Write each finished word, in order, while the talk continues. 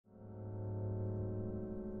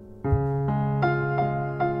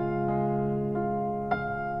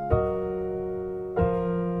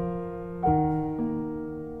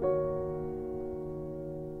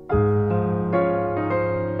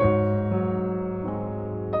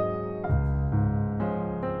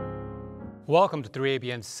Welcome to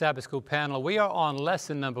 3ABN's Sabbath School panel. We are on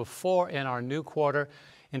lesson number 4 in our new quarter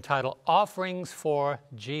entitled Offerings for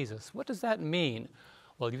Jesus. What does that mean?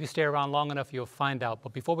 Well, if you stay around long enough, you'll find out.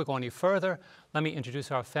 But before we go any further, let me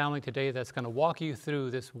introduce our family today that's going to walk you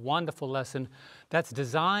through this wonderful lesson that's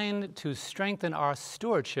designed to strengthen our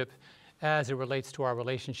stewardship as it relates to our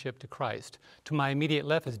relationship to Christ. To my immediate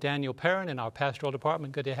left is Daniel Perrin in our pastoral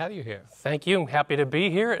department. Good to have you here. Thank you. I'm happy to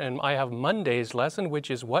be here. And I have Monday's lesson,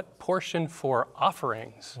 which is what portion for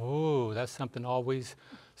offerings? Ooh, that's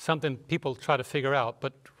something people try to figure out.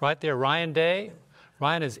 But right there, Ryan Day.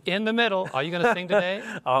 Ryan is in the middle. Are you going to sing today?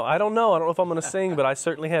 I don't know. I don't know if I'm going to sing, but I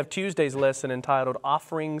certainly have Tuesday's lesson entitled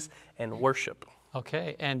Offerings and Worship.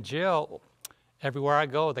 Okay. And Jill, everywhere I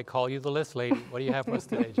go, they call you the list lady. What do you have for us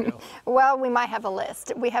today, Jill? Well, we might have a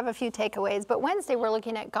list. We have a few takeaways, but Wednesday we're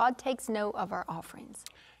looking at God takes note of our offerings.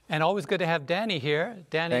 And always good to have Danny here.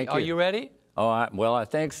 Danny, are you ready? Oh, well, I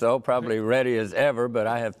think so. Probably ready as ever, but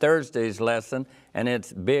I have Thursday's lesson, and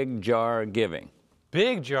it's big jar giving.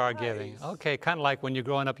 Big jar giving. Okay, kind of like when you're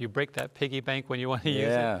growing up, you break that piggy bank when you want to use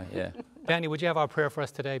it. Yeah. Danny, would you have our prayer for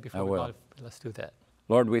us today before we go? Let's do that.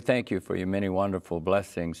 Lord, we thank you for your many wonderful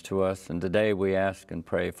blessings to us, and today we ask and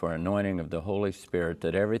pray for anointing of the Holy Spirit,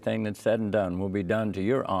 that everything that's said and done will be done to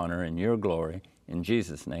your honor and your glory. In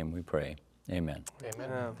Jesus' name we pray. Amen.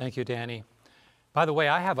 Amen. Thank you, Danny. By the way,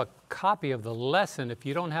 I have a copy of the lesson. If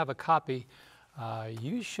you don't have a copy,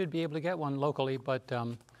 you should be able to get one locally, but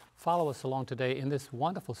follow us along today in this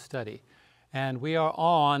wonderful study. And we are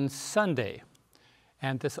on Sunday,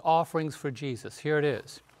 and this Offerings for Jesus. Here it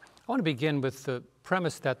is. I want to begin with the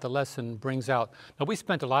premise that the lesson brings out. Now, we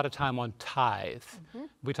spent a lot of time on tithe.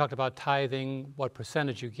 We talked about tithing, what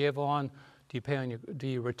percentage you give on, do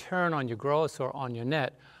you return on your gross or on your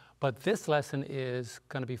net? But this lesson is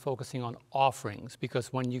going to be focusing on offerings,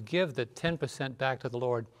 because when you give the 10% back to the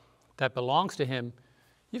Lord that belongs to Him,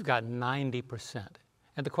 you've got 90%.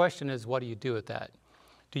 And the question is, what do you do with that?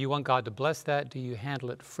 Do you want God to bless that? Do you handle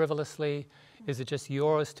it frivolously? Is it just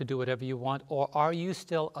yours to do whatever you want? Or are you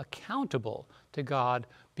still accountable to God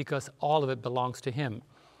because all of it belongs to Him?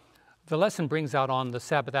 The lesson brings out on the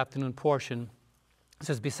Sabbath afternoon portion, it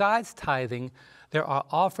says, besides tithing, there are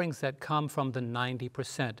offerings that come from the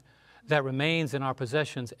 90% that remains in our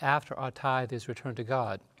possessions after our tithe is returned to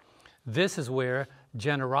God. This is where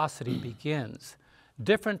generosity begins.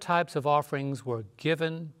 Different types of offerings were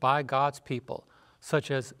given by God's people,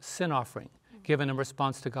 such as sin offering, given in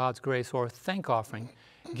response to God's grace, or thank offering,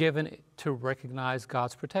 given to recognize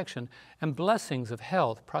God's protection, and blessings of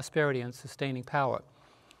health, prosperity, and sustaining power.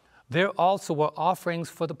 There also were offerings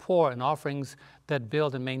for the poor and offerings that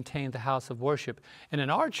build and maintain the house of worship. And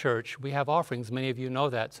in our church, we have offerings. Many of you know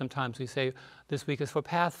that. Sometimes we say, this week is for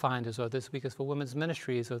Pathfinders, or this week is for women's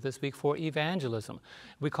ministries, or this week for evangelism.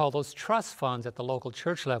 We call those trust funds at the local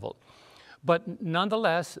church level. But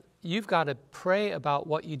nonetheless, you've got to pray about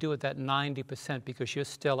what you do with that 90%, because you're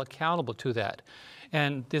still accountable to that.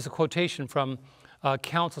 And there's a quotation from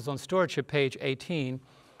Counsels on Stewardship, page 18,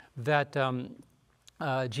 that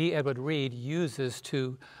G. Edward Reed uses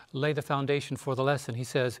to lay the foundation for the lesson. He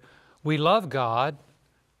says, we love God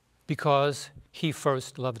because He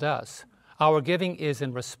first loved us. Our giving is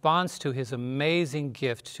in response to His amazing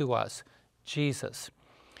gift to us, Jesus.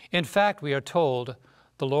 In fact, we are told,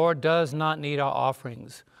 the Lord does not need our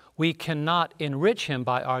offerings. We cannot enrich Him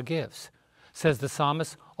by our gifts. Says the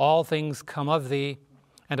psalmist, all things come of Thee,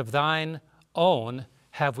 and of Thine own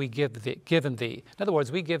have we given Thee. In other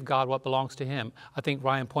words, we give God what belongs to Him. I think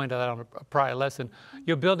Ryan pointed out on a prior lesson,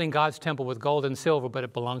 you're building God's temple with gold and silver, but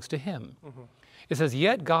it belongs to Him. It says,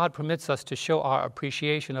 yet God permits us to show our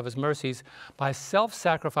appreciation of His mercies by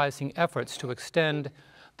self-sacrificing efforts to extend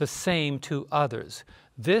the same to others.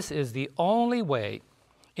 This is the only way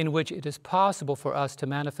in which it is possible for us to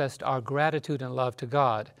manifest our gratitude and love to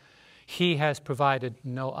God. He has provided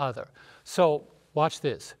no other. So watch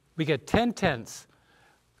this. We get 10/10.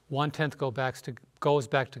 1/10 goes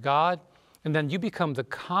back to God, and then you become the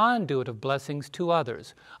conduit of blessings to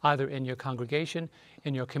others, either in your congregation,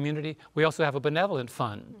 in your community. We also have a benevolent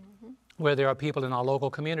fund where there are people in our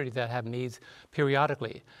local community that have needs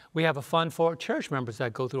periodically. We have a fund for church members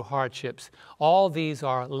that go through hardships. All these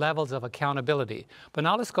are levels of accountability. But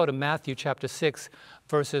now let's go to Matthew chapter 6,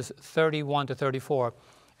 verses 31 to 34.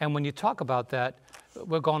 And when you talk about that,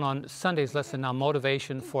 we're going on Sunday's lesson now,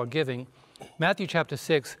 motivation for giving. Matthew chapter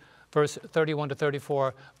 6, verse 31 to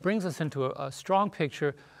 34 brings us into a strong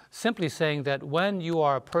picture, simply saying that when you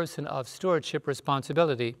are a person of stewardship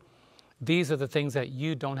responsibility, these are the things that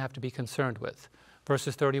you don't have to be concerned with.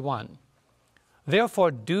 Verses 31.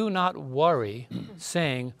 Therefore do not worry,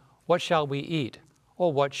 saying, what shall we eat?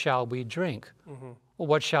 Or what shall we drink? Or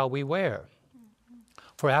what shall we wear?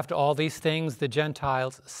 For after all these things the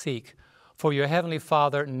Gentiles seek. For your heavenly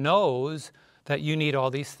Father knows that you need all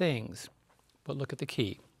these things. But look at the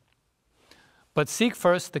key. But seek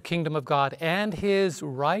first the kingdom of God and his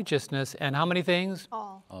righteousness, and how many things?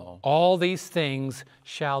 All these things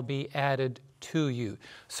shall be added to you.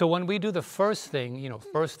 So when we do the first thing,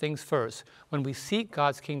 first things first, when we seek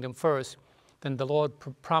God's kingdom first, then the Lord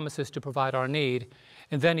promises to provide our need.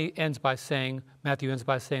 And then Matthew ends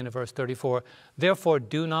by saying in verse 34, therefore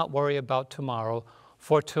do not worry about tomorrow,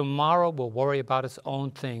 for tomorrow will worry about its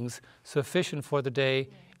own things. Sufficient for the day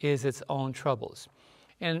is its own troubles.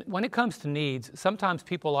 And when it comes to needs, sometimes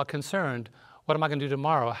people are concerned, what am I going to do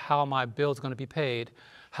tomorrow? How are my bills going to be paid?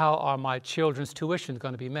 How are my children's tuitions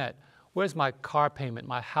going to be met? Where's my car payment,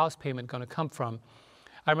 my house payment going to come from?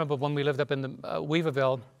 I remember when we lived up in the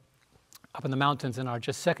Weaverville, up in the mountains in our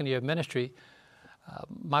just second year of ministry,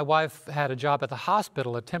 my wife had a job at the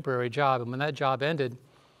hospital, a temporary job, and when that job ended,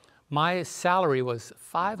 my salary was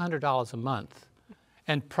 $500 a month.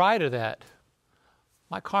 And prior to that,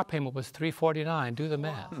 my car payment was $349. Do the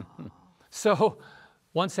math. So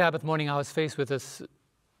one Sabbath morning, I was faced with this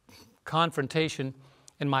confrontation,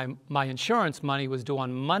 and my insurance money was due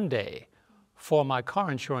on Monday for my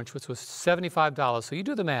car insurance, which was $75. So you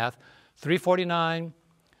do the math, $349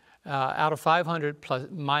 out of $500 plus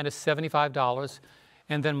minus $75,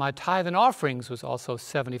 and then my tithe and offerings was also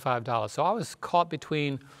 $75. So I was caught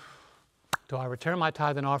between, do I return my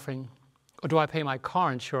tithe and offering, or do I pay my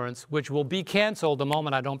car insurance, which will be canceled the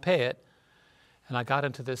moment I don't pay it? And I got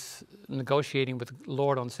into this negotiating with the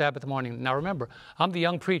Lord on Sabbath morning. Now remember, I'm the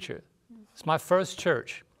young preacher. It's my first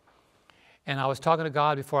church. And I was talking to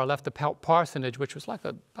God before I left the parsonage, which was like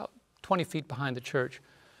about 20 feet behind the church.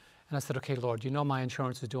 And I said, okay, Lord, you know my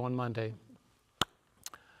insurance is due on Monday.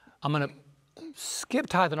 I'm going to skip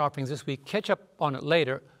tithe and offerings this week, catch up on it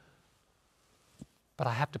later, but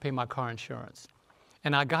I have to pay my car insurance.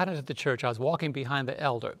 And I got into the church. I was walking behind the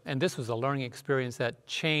elder, and this was a learning experience that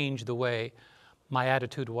changed the way my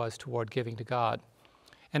attitude was toward giving to God.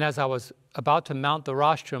 And as I was about to mount the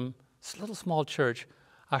rostrum, this little small church,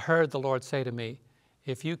 I heard the Lord say to me,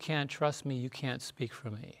 if you can't trust me, you can't speak for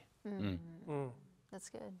me. That's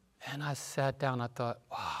good. And I sat down, I thought,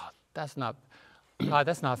 wow, God,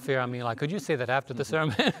 that's not fair. I mean, like, could you say that after the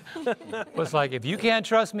sermon? It was like, if you can't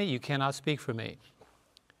trust me, you cannot speak for me.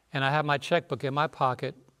 And I had my checkbook in my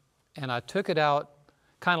pocket, and I took it out,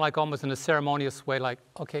 kind of like almost in a ceremonious way, like,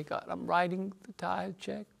 okay, God, I'm writing the tithe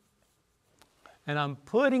check, and I'm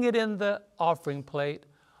putting it in the offering plate,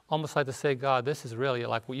 almost like to say, God, this is really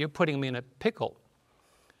like, well, you're putting me in a pickle.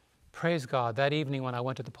 Praise God, that evening when I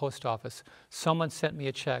went to the post office, someone sent me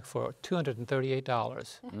a check for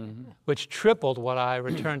 $238, which tripled what I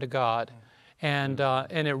returned to God. And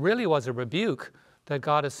it really was a rebuke that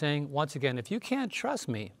God is saying, once again, if you can't trust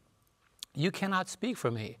me, you cannot speak for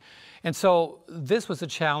me. And so this was a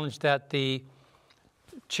challenge that the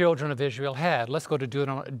children of Israel had. Let's go to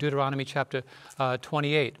Deuteronomy chapter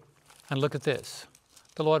 28 and look at this.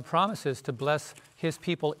 The Lord promises to bless his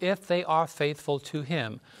people if they are faithful to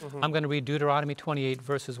him. I'm going to read Deuteronomy 28,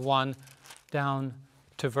 verses 1 down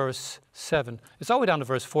to verse 7. It's all the way down to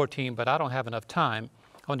verse 14, but I don't have enough time.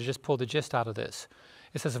 I want to just pull the gist out of this.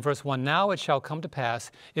 It says in verse 1, now it shall come to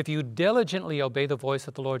pass, if you diligently obey the voice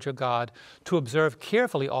of the Lord your God, to observe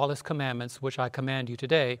carefully all his commandments, which I command you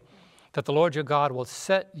today, that the Lord your God will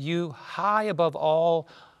set you high above all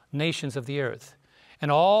nations of the earth.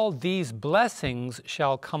 And all these blessings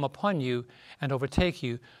shall come upon you and overtake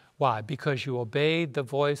you. Why? Because you obeyed the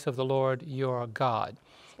voice of the Lord your God.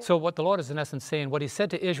 So what the Lord is in essence saying, what he said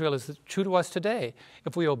to Israel is true to us today.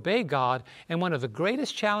 If we obey God, and one of the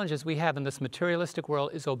greatest challenges we have in this materialistic world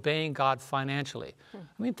is obeying God financially. I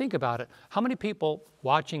mean, think about it. How many people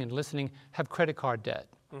watching and listening have credit card debt?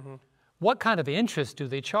 What kind of interest do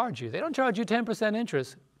they charge you? They don't charge you 10%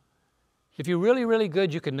 interest. If you're really, really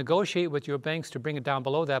good, you can negotiate with your banks to bring it down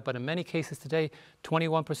below that. But in many cases today,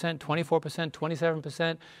 21%, 24%,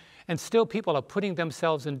 27%. And still people are putting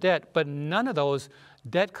themselves in debt. But none of those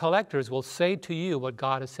debt collectors will say to you what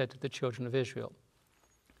God has said to the children of Israel.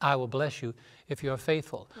 I will bless you if you are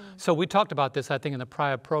faithful. So we talked about this, I think, in the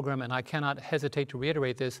prior program, and I cannot hesitate to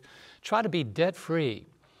reiterate this. Try to be debt-free.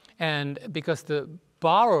 And because the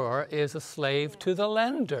borrower is a slave to the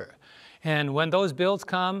lender. And when those bills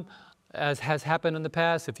come, as has happened in the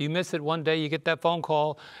past, if you miss it one day, you get that phone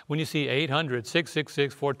call when you see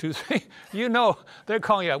 800-666-4263. You know they're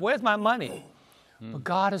calling you, where's my money? But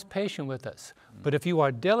God is patient with us. But if you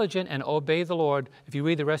are diligent and obey the Lord, if you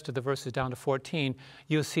read the rest of the verses down to 14,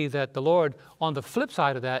 you'll see that the Lord, on the flip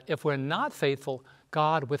side of that, if we're not faithful,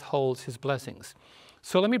 God withholds his blessings.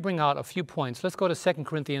 So let me bring out a few points. Let's go to 2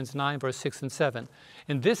 Corinthians 9, verse 6 and 7.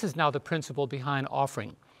 And this is now the principle behind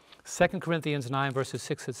offering. 2 Corinthians 9, verses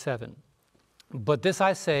 6 and 7. But this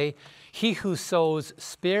I say, he who sows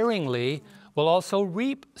sparingly will also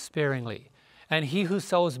reap sparingly, and he who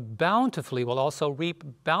sows bountifully will also reap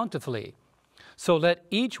bountifully. So let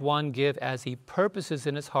each one give as he purposes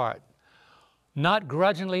in his heart, not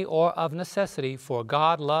grudgingly or of necessity, for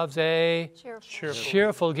God loves a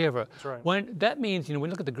cheerful giver. That's right. When that means, when you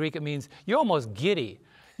look at the Greek, it means you're almost giddy.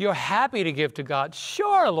 You're happy to give to God.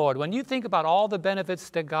 Sure, Lord. When you think about all the benefits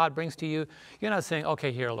that God brings to you, you're not saying,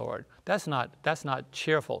 okay, here, Lord. That's not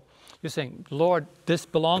cheerful. You're saying, Lord, this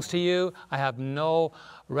belongs to you. I have no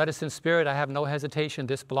reticent spirit. I have no hesitation.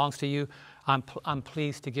 This belongs to you. I'm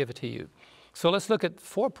pleased to give it to you. So let's look at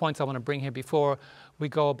 4 points I want to bring here before we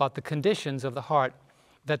go about the conditions of the heart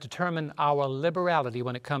that determine our liberality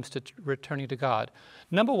when it comes to returning to God.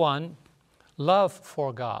 Number 1, love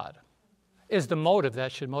for God is the motive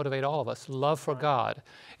that should motivate all of us, love for God.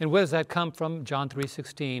 And where does that come from? John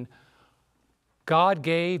 3:16. God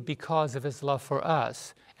gave because of his love for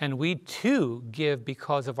us, and we too give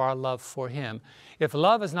because of our love for him. If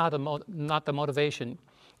love is not the motivation,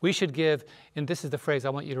 we should give, and this is the phrase I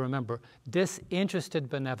want you to remember, disinterested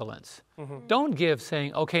benevolence. Don't give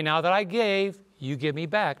saying, okay, now that I gave, you give me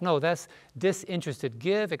back. No, that's disinterested.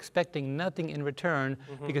 Give expecting nothing in return,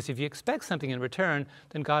 because if you expect something in return,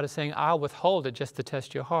 then God is saying, I'll withhold it just to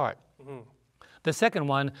test your heart. The second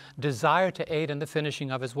one, desire to aid in the finishing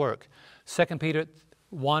of his work. 2 Peter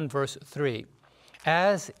 1, verse 3.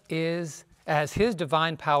 As his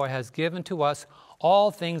divine power has given to us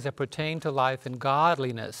all things that pertain to life and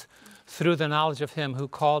godliness through the knowledge of him who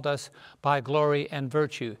called us by glory and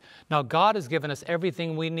virtue. Now, God has given us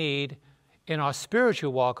everything we need. In our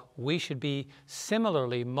spiritual walk, we should be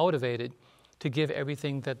similarly motivated to give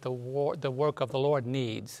everything that the work of the Lord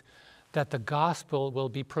needs, that the gospel will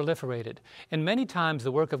be proliferated. And many times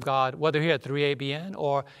the work of God, whether here at 3ABN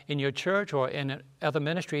or in your church or in other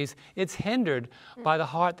ministries, it's hindered by the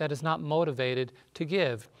heart that is not motivated to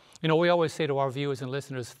give. We always say to our viewers and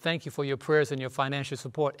listeners, thank you for your prayers and your financial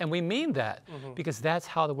support. And we mean that because that's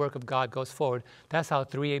how the work of God goes forward. That's how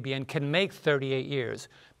 3ABN can make 38 years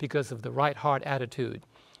because of the right heart attitude.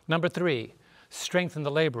 Number 3, strengthen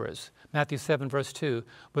the laborers. Matthew 7, verse 2.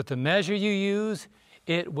 With the measure you use,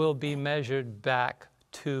 it will be measured back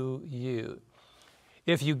to you.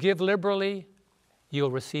 If you give liberally,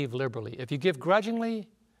 you'll receive liberally. If you give grudgingly,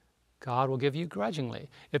 God will give you grudgingly.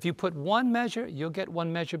 If you put one measure, you'll get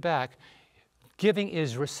one measure back. Giving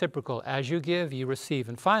is reciprocal. As you give, you receive.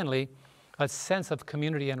 And finally, a sense of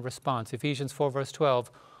community and response. Ephesians 4, verse 12,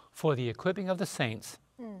 for the equipping of the saints,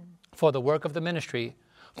 for the work of the ministry,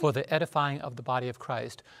 for the edifying of the body of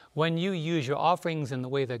Christ. When you use your offerings in the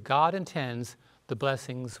way that God intends, the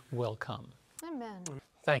blessings will come. Amen.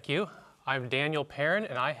 Thank you. I'm Daniel Perrin,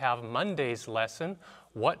 and I have Monday's lesson,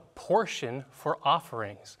 What Portion for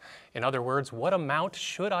Offerings? In other words, what amount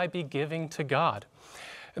should I be giving to God?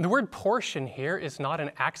 And the word portion here is not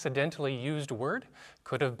an accidentally used word.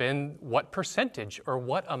 Could have been what percentage or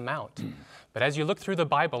what amount. But as you look through the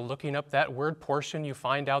Bible, looking up that word portion, you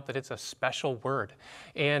find out that it's a special word.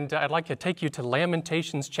 And I'd like to take you to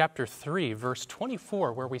Lamentations chapter 3, verse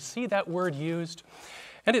 24, where we see that word used.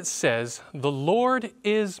 And it says, the Lord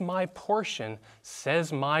is my portion,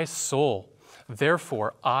 says my soul.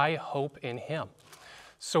 Therefore, I hope in him.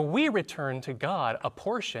 So we return to God a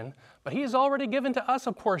portion, but he has already given to us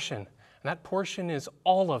a portion. And that portion is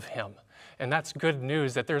all of him. And that's good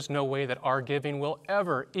news that there's no way that our giving will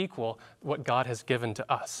ever equal what God has given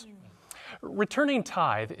to us. Returning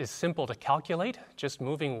tithe is simple to calculate, just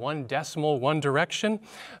moving one decimal one direction.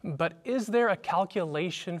 But is there a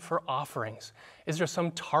calculation for offerings? Is there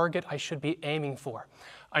some target I should be aiming for?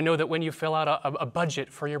 I know that when you fill out a budget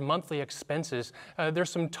for your monthly expenses, there's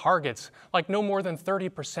some targets, like no more than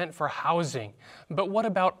 30% for housing. But what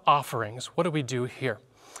about offerings? What do we do here?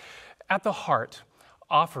 At the heart,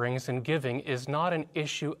 offerings and giving is not an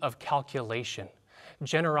issue of calculation.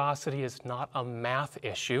 Generosity is not a math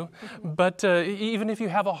issue, but even if you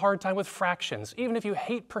have a hard time with fractions, even if you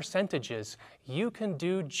hate percentages, you can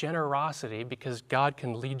do generosity because God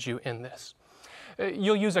can lead you in this.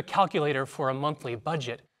 You'll use a calculator for a monthly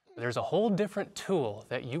budget. There's a whole different tool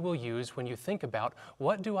that you will use when you think about,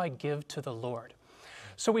 what do I give to the Lord?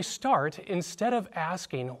 So we start, instead of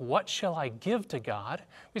asking, what shall I give to God?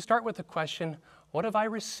 We start with the question, what have I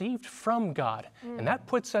received from God? And that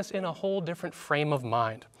puts us in a whole different frame of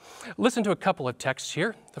mind. Listen to a couple of texts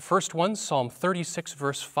here. The first one, Psalm 36,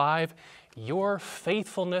 verse 5, your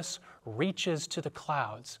faithfulness reaches to the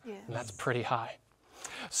clouds. Yes. And that's pretty high.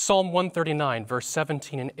 Psalm 139, verse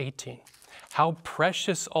 17 and 18. How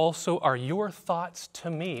precious also are your thoughts to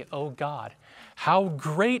me, O God. How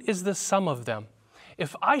great is the sum of them.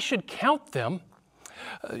 If I should count them,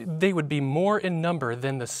 they would be more in number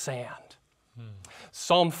than the sand.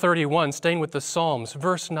 Psalm 31, staying with the Psalms,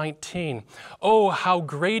 verse 19. Oh, how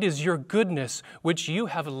great is your goodness, which you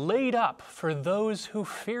have laid up for those who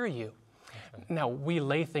fear you. Now, we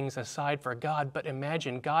lay things aside for God, but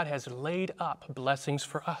imagine God has laid up blessings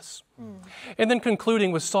for us. And then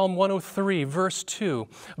concluding with Psalm 103, verse 2,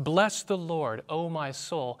 bless the Lord, O my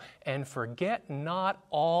soul, and forget not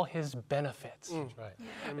all his benefits.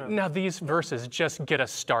 Right. Now, these verses just get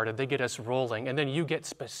us started. They get us rolling, and then you get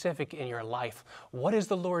specific in your life. What is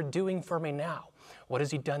the Lord doing for me now? What has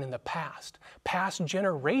he done in the past? Past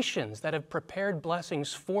generations that have prepared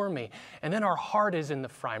blessings for me. And then our heart is in the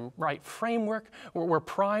right framework where we're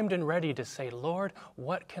primed and ready to say, Lord,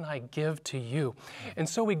 what can I give to you? And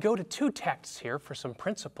so we go to two texts here for some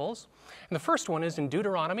principles. And the first one is in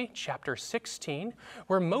Deuteronomy chapter 16,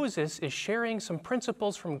 where Moses is sharing some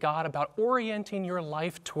principles from God about orienting your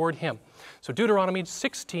life toward him. So Deuteronomy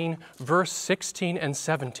 16, verse 16 and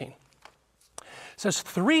 17. It says,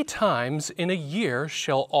 3 times in a year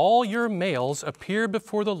shall all your males appear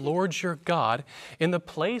before the Lord your God in the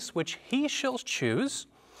place which he shall choose,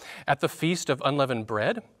 at the feast of unleavened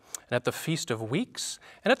bread, and at the feast of weeks,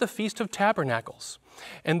 and at the feast of tabernacles.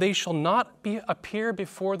 And they shall not appear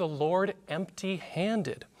before the Lord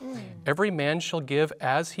empty-handed. Every man shall give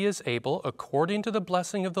as he is able, according to the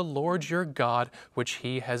blessing of the Lord your God, which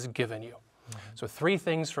he has given you. So 3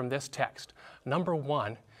 things from this text. Number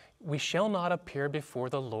 1, we shall not appear before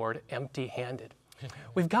the Lord empty-handed.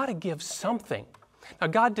 We've got to give something. Now,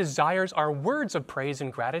 God desires our words of praise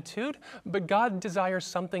and gratitude, but God desires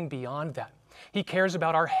something beyond that. He cares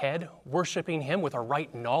about our head, worshiping him with a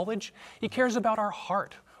right knowledge. He cares about our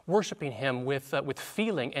heart, worshiping him with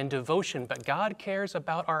feeling and devotion. But God cares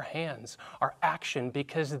about our hands, our action,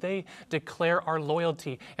 because they declare our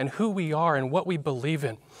loyalty and who we are and what we believe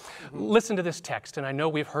in. Listen to this text, and I know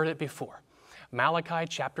we've heard it before. Malachi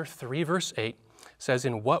chapter 3, verse 8 says,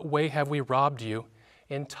 in what way have we robbed you?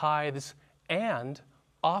 In tithes and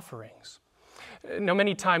offerings. Now,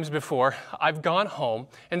 many times before, I've gone home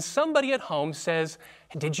and somebody at home says,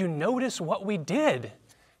 did you notice what we did?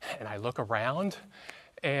 And I look around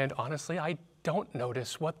and honestly, I don't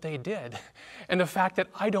notice what they did. And the fact that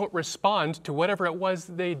I don't respond to whatever it was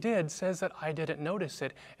they did says that I didn't notice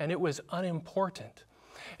it and it was unimportant.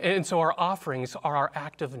 And so our offerings are our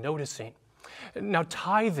act of noticing. Now,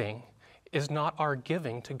 tithing is not our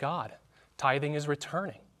giving to God. Tithing is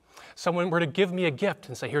returning. Someone were to give me a gift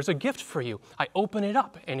and say, here's a gift for you. I open it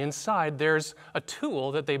up, and inside there's a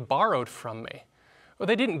tool that they borrowed from me. Well,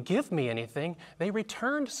 they didn't give me anything. They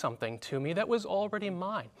returned something to me that was already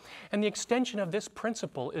mine. And the extension of this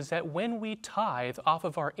principle is that when we tithe off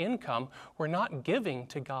of our income, we're not giving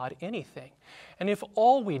to God anything. And if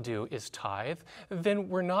all we do is tithe, then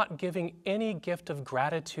we're not giving any gift of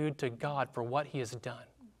gratitude to God for what he has done.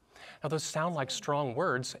 Now, those sound like strong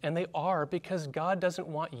words, and they are, because God doesn't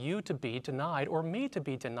want you to be denied or me to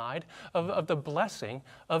be denied of the blessing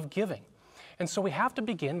of giving. And so we have to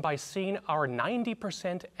begin by seeing our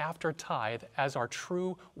 90% after tithe as our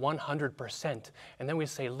true 100%. And then we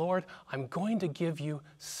say, Lord, I'm going to give you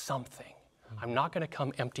something. I'm not going to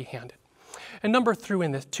come empty-handed. And number 2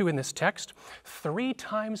 in this text, 3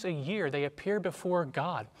 times a year they appear before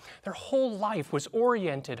God. Their whole life was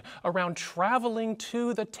oriented around traveling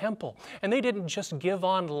to the temple. And they didn't just give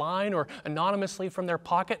online or anonymously from their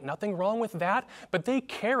pocket, nothing wrong with that, but they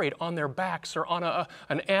carried on their backs or on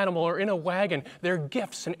an animal or in a wagon their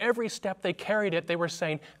gifts, and every step they carried it, they were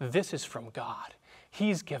saying, this is from God.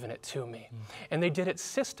 He's given it to me. And they did it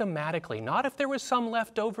systematically, not if there was some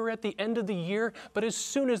left over at the end of the year, but as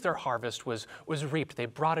soon as their harvest was reaped, they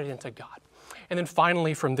brought it into God. And then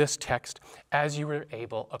finally from this text, as you were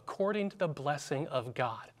able, according to the blessing of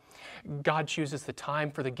God. God chooses the time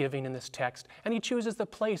for the giving in this text, and he chooses the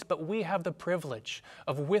place, but we have the privilege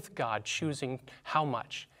of, with God, choosing how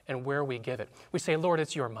much and where we give it. We say, Lord,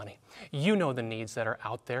 it's your money. You know the needs that are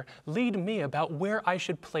out there. Lead me about where I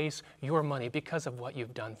should place your money because of what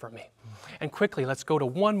you've done for me. And quickly, let's go to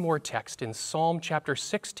one more text in Psalm chapter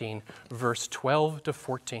 16, verse 12 to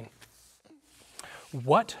 14.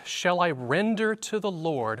 What shall I render to the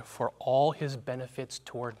Lord for all his benefits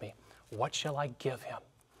toward me? What shall I give him?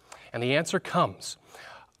 And the answer comes.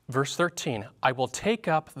 Verse 13, I will take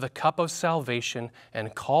up the cup of salvation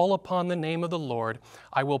and call upon the name of the Lord.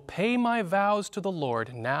 I will pay my vows to the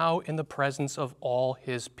Lord now in the presence of all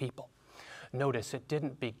his people. Notice it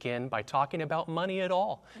didn't begin by talking about money at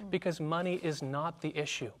all, because money is not the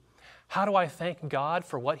issue. How do I thank God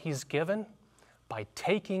for what He's given? By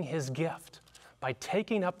taking His gift, by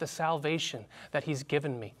taking up the salvation that He's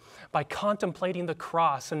given me, by contemplating the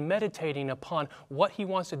cross and meditating upon what He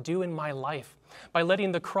wants to do in my life, by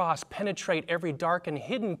letting the cross penetrate every dark and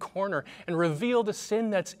hidden corner and reveal the sin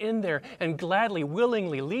that's in there, and gladly,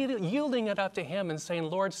 willingly yielding it up to Him and saying,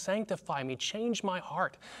 Lord, sanctify me, change my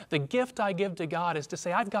heart. The gift I give to God is to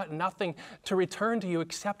say, I've got nothing to return to you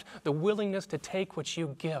except the willingness to take what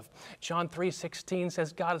you give. John 3:16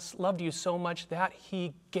 says, God has loved you so much that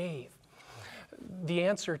He gave. The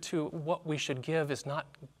answer to what we should give is not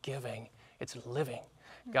giving, it's living.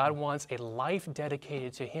 God wants a life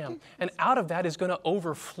dedicated to Him, and out of that is going to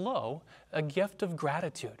overflow a gift of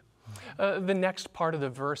gratitude. The next part of the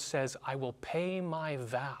verse says, I will pay my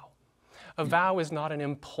vow. A vow is not an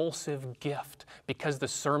impulsive gift because the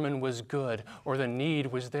sermon was good or the need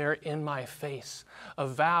was there in my face. A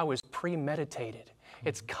vow is premeditated.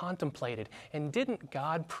 It's contemplated. And didn't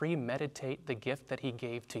God premeditate the gift that He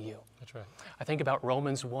gave to you? That's right. I think about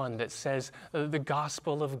Romans 1 that says the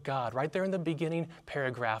gospel of God, right there in the beginning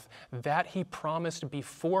paragraph, that He promised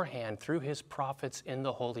beforehand through His prophets in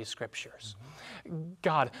the Holy Scriptures.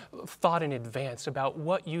 God thought in advance about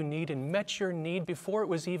what you need and met your need before it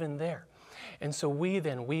was even there. And so we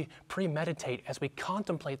premeditate as we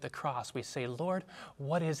contemplate the cross. We say, Lord,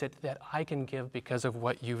 what is it that I can give because of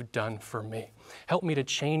what you've done for me? Help me to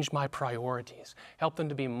change my priorities. Help them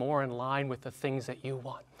to be more in line with the things that you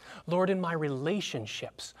want. Lord, in my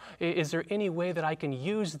relationships, is there any way that I can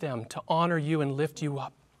use them to honor you and lift you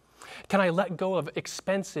up? Can I let go of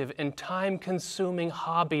expensive and time-consuming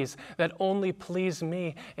hobbies that only please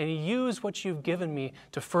me and use what you've given me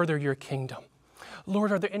to further your kingdom?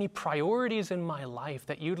 Lord, are there any priorities in my life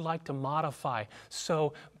that you'd like to modify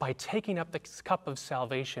so by taking up the cup of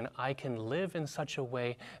salvation, I can live in such a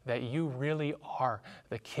way that you really are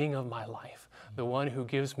the King of my life, the one who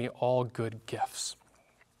gives me all good gifts?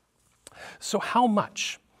 So how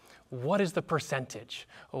much? What is the percentage?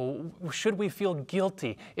 Should we feel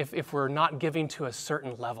guilty if we're not giving to a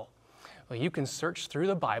certain level? Well, you can search through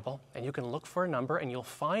the Bible and you can look for a number and you'll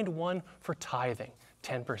find one for tithing,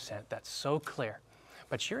 10%. That's so clear.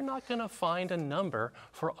 But you're not going to find a number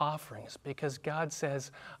for offerings because God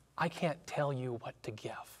says, I can't tell you what to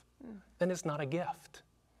give. Then it's not a gift.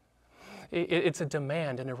 It's a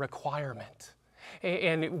demand and a requirement.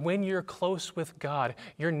 And when you're close with God,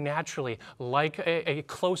 you're naturally, like a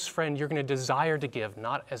close friend, you're going to desire to give,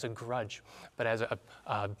 not as a grudge, but as a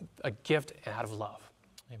gift out of love.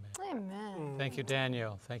 Amen. Amen. Thank you,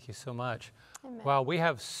 Daniel. Thank you so much. Amen. Well, we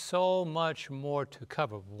have so much more to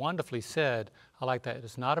cover. Wonderfully said. I like that.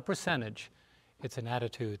 It's not a percentage, it's an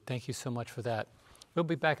attitude. Thank you so much for that. We'll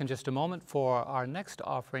be back in just a moment for our next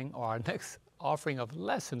offering, or our next offering of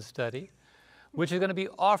lesson study, which is going to be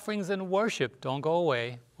offerings and worship. Don't go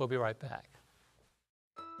away. We'll be right back.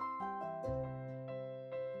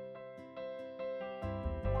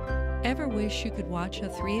 Ever wish you could watch a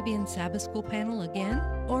 3ABN Sabbath School panel again?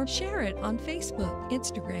 Or share it on Facebook,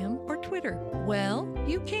 Instagram, or Twitter? Well,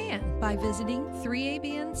 you can by visiting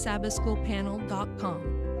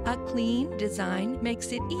 3ABNSabbathSchoolPanel.com. A clean design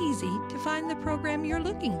makes it easy to find the program you're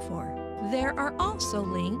looking for. There are also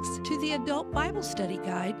links to the Adult Bible Study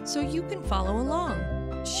Guide so you can follow along.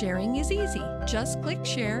 Sharing is easy. Just click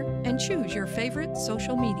share and choose your favorite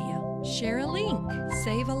social media. Share a link.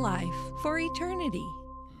 Save a life for eternity.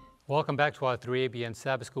 Welcome back to our 3ABN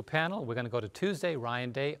Sabbath School panel. We're going to go to Tuesday,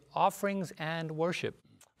 Ryan Day, offerings and worship.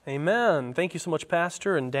 Amen. Thank you so much,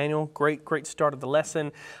 Pastor and Daniel. Great start of the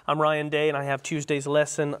lesson. I'm Ryan Day, and I have Tuesday's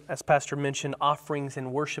lesson. As Pastor mentioned, offerings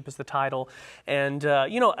and worship is the title. And,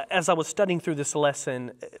 as I was studying through this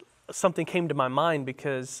lesson, something came to my mind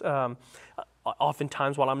because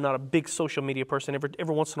oftentimes, while I'm not a big social media person,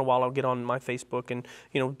 every once in a while I'll get on my Facebook and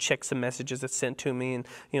check some messages that's sent to me and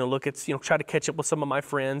look at try to catch up with some of my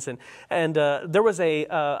friends and there was a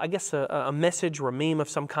message or a meme of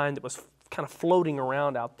some kind that was kind of floating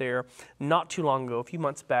around out there not too long ago, a few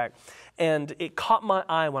months back, and it caught my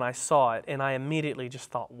eye when I saw it, and I immediately just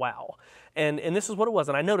thought, wow. And this is what it was.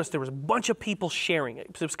 And I noticed there was a bunch of people sharing it.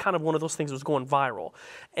 It was kind of one of those things that was going viral.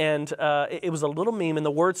 And it was a little meme, and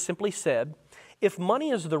the words simply said, if money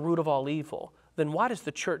is the root of all evil, then why does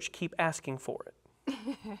the church keep asking for it?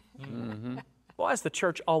 Why is the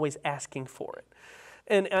church always asking for it?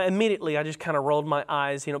 And immediately I just kind of rolled my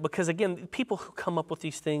eyes, because again, people who come up with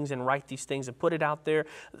these things and write these things and put it out there,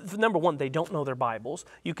 number one, they don't know their Bibles.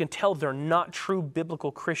 You can tell they're not true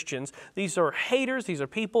biblical Christians. These are haters. These are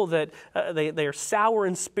people that they are sour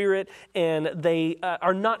in spirit, and they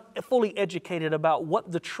are not fully educated about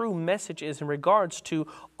what the true message is in regards to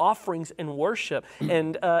offerings and worship.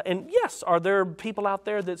 And yes, are there people out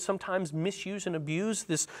there that sometimes misuse and abuse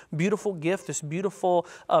this beautiful gift, this beautiful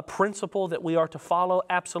principle that we are to follow?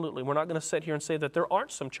 Absolutely. We're not going to sit here and say that there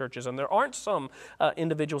aren't some churches and there aren't some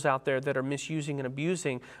individuals out there that are misusing and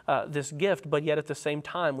abusing this gift, but yet at the same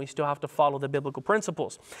time, we still have to follow the biblical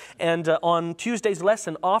principles. And on Tuesday's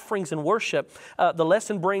lesson, Offerings and Worship, the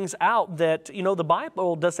lesson brings out that, the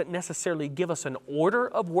Bible doesn't necessarily give us an order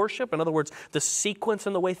of worship. In other words, the sequence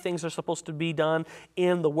and the way things are supposed to be done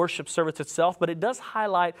in the worship service itself, but it does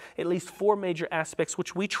highlight at least 4 major aspects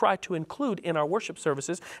which we try to include in our worship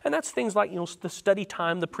services, and that's things like, the study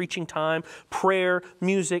time, the preaching time, prayer,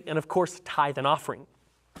 music, and of course, tithe and offering.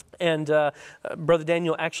 And Brother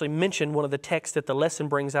Daniel actually mentioned one of the texts that the lesson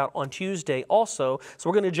brings out on Tuesday also. So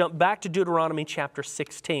we're going to jump back to Deuteronomy chapter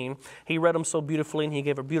 16. He read them so beautifully, and he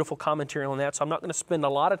gave a beautiful commentary on that. So I'm not going to spend a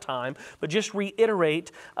lot of time, but just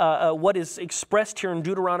reiterate what is expressed here in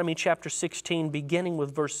Deuteronomy chapter 16, beginning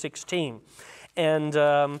with verse 16.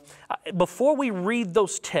 And before we read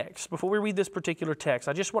those texts, before we read this particular text,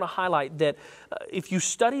 I just want to highlight that if you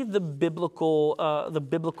study the biblical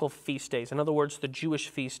feast days, in other words, the Jewish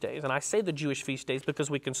feast days, and I say the Jewish feast days because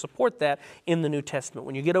we can support that in the New Testament.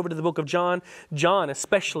 When you get over to the book of John, John,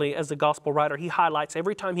 especially as the gospel writer, he highlights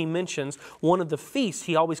every time he mentions one of the feasts,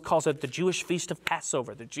 he always calls it the Jewish feast of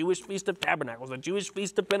Passover, the Jewish feast of Tabernacles, the Jewish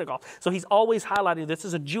feast of Pentecost. So he's always highlighting this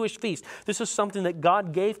is a Jewish feast. This is something that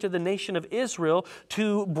God gave to the nation of Israel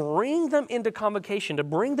to bring them into convocation, to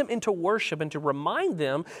bring them into worship, and to remind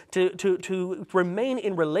them to remain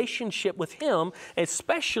in relationship with Him,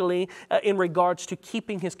 especially in regards to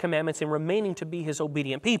keeping His commandments and remaining to be His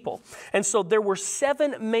obedient people. And so there were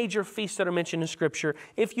 7 major feasts that are mentioned in Scripture.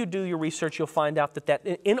 If you do your research, you'll find out that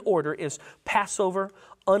in order is Passover,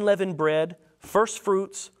 unleavened bread, first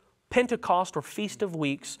fruits, Pentecost or Feast of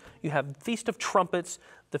Weeks. You have Feast of Trumpets,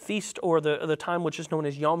 the feast or the time which is known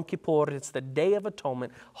as Yom Kippur. It's the Day of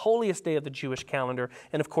Atonement, holiest day of the Jewish calendar.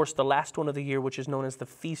 And of course, the last one of the year, which is known as the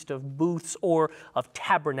Feast of Booths or of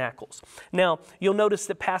Tabernacles. Now, you'll notice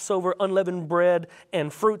that Passover, unleavened bread,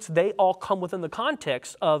 and fruits, they all come within the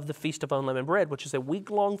context of the Feast of Unleavened Bread, which is a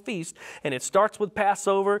week-long feast. And it starts with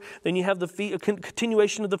Passover, then you have the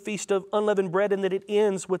continuation of the Feast of Unleavened Bread, and then it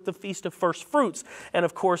ends with the Feast of First Fruits. And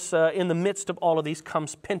of course, in the midst of all of these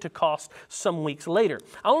comes Pentecost some weeks later.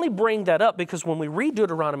 I only bring that up because when we read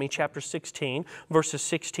Deuteronomy chapter 16, verses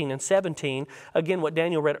 16 and 17, again, what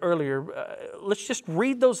Daniel read earlier, let's just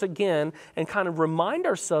read those again and kind of remind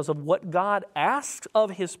ourselves of what God asks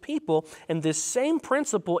of His people. And this same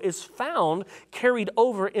principle is found, carried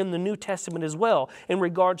over in the New Testament as well, in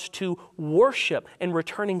regards to worship and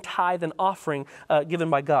returning tithe and offering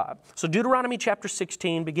given by God. So Deuteronomy chapter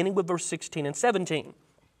 16, beginning with verse 16 and 17.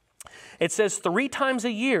 It says, 3 times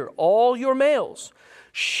a year, all your males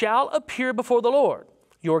shall appear before the Lord,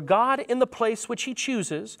 your God, in the place which He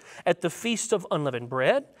chooses, at the Feast of Unleavened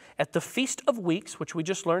Bread, at the Feast of Weeks, which we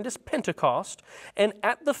just learned is Pentecost, and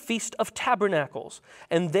at the Feast of Tabernacles.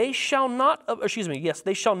 And they shall not,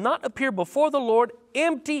 they shall not appear before the Lord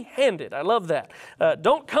empty-handed. I love that.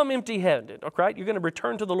 Don't come empty-handed, okay? You're going to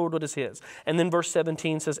return to the Lord what is His. And then verse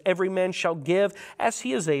 17 says, every man shall give as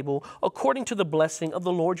he is able, according to the blessing of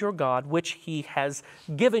the Lord your God, which He has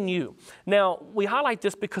given you. Now, we highlight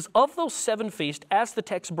this because of those 7 feasts, as the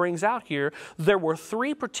text brings out here, there were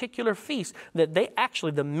 3 particular feasts that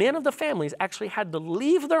the men of the families actually had to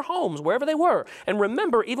leave their homes, wherever they were. And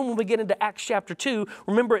remember, even when we get into Acts chapter 2,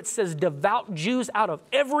 remember it says devout Jews out of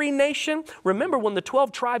every nation. Remember when the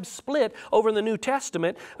 12 tribes split over in the New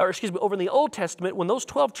Testament, over in the Old Testament, when those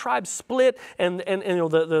 12 tribes split and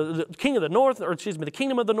the king of the north, the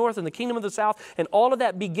kingdom of the north and the kingdom of the south, and all of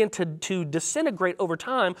that began to disintegrate over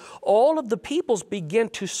time, all of the peoples began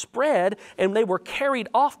to spread, and they were carried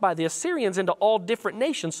off by the Assyrians into all different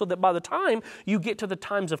nations, so that by the time you get to the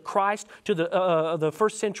times of Christ, to the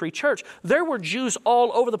first century church, there were Jews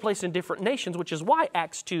all over the place in different nations, which is why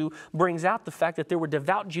Acts 2 brings out the fact that there were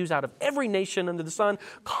devout Jews out of every nation under the the sun,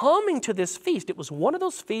 coming to this feast. It was one of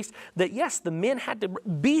those feasts that, yes, the men had to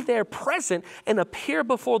be there present and appear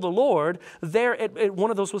before the Lord. There at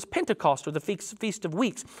one of those was Pentecost, or the Feast of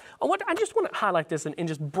Weeks. I just want to highlight this and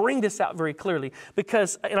just bring this out very clearly,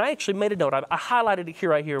 because, and I actually made a note, I highlighted it here,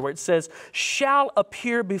 right here, where it says, shall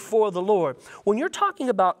appear before the Lord. When you're talking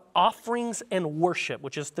about offerings and worship,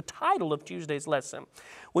 which is the title of Tuesday's lesson,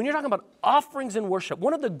 when you're talking about offerings and worship,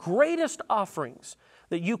 one of the greatest offerings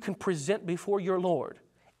that you can present before your Lord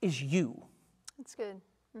is you. That's good.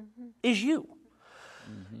 Mm-hmm. Is you.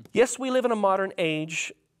 Mm-hmm. Yes, we live in a modern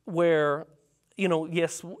age where,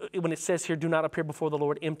 yes, when it says here, do not appear before the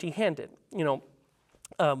Lord empty-handed,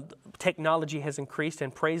 technology has increased,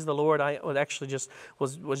 and praise the Lord. I actually just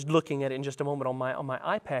was looking at it in just a moment on my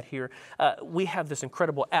iPad here. We have this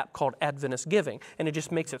incredible app called Adventist Giving, and it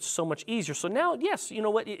just makes it so much easier. So now, yes, you know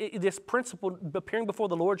what? This principle, appearing before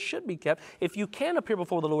the Lord, should be kept. If you can appear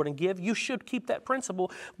before the Lord and give, you should keep that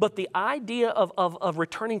principle. But the idea of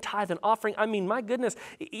returning tithe and offering, I mean, my goodness,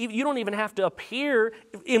 you don't even have to appear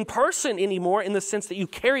in person anymore, in the sense that you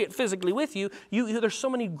carry it physically with you. There's so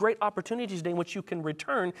many great opportunities today in which you can return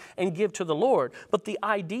and give to the Lord. But the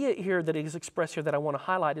idea here that is expressed here that I want to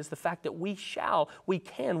highlight is the fact that we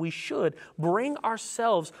should bring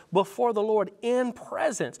ourselves before the Lord in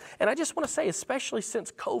presence. And I just want to say, especially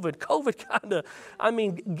since COVID kind of,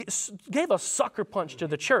 gave a sucker punch to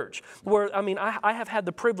the church. Where, I have had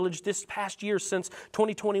the privilege this past year, since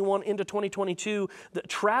 2021 into 2022,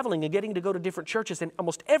 traveling and getting to go to different churches, and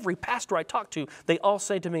almost every pastor I talk to, they all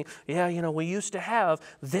say to me, yeah, we used to have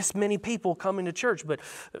this many people coming to church, but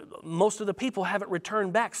most of the people haven't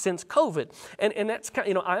returned back since COVID. And that's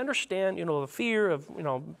kind of, I understand, the fear of,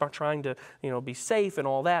 trying to, be safe and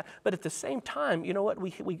all that. But at the same time, you know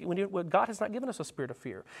what? God has not given us a spirit of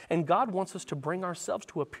fear. And God wants us to bring ourselves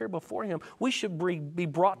to appear before Him. We should be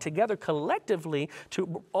brought together collectively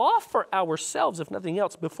to offer ourselves, if nothing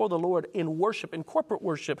else, before the Lord in worship, in corporate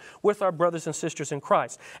worship with our brothers and sisters in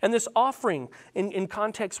Christ. And this offering in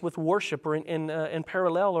context with worship, or in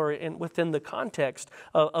parallel, or within the context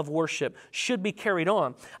of worship, should be carried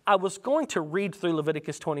on. I was going to read through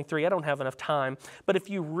Leviticus 23. I don't have enough time. But if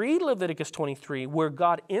you read Leviticus 23, where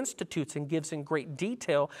God institutes and gives in great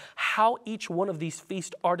detail how each one of these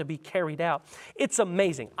feasts are to be carried out, it's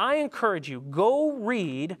amazing. I encourage you, go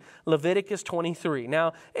read Leviticus 23.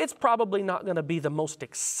 Now, it's probably not going to be the most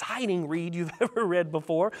exciting read you've ever read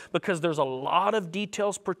before, because there's a lot of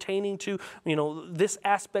details pertaining to, this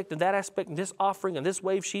aspect and that aspect, and this offering and this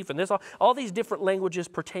wave sheaf and this, all these different languages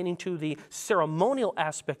pertaining to the ceremonial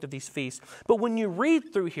aspect of these feasts. But when you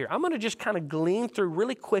read through here, I'm going to just kind of glean through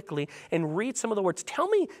really quickly and read some of the words. Tell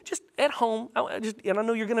me, just at home, and I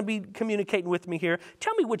know you're going to be communicating with me here,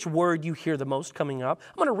 tell me which word you hear the most coming up.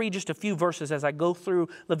 I'm going to read just a few verses as I go through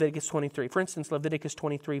Leviticus 23. For instance, Leviticus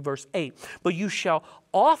 23, verse 8. But you shall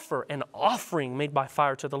offer an offering made by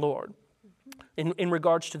fire to the Lord. In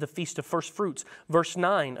regards to the Feast of First Fruits, verse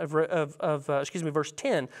 9 verse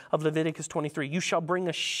 10 of Leviticus 23, you shall bring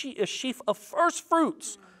a sheaf of first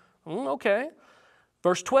fruits. Okay.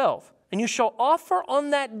 Verse 12, and you shall offer on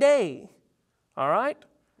that day. All right.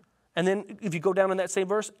 And then if you go down in that same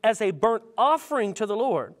verse, as a burnt offering to the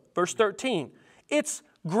Lord. Verse 13, its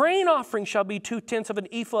grain offering shall be 2/10 of an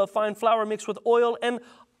ephah of fine flour mixed with oil, and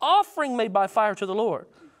offering made by fire to the Lord.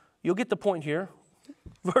 You'll get the point here.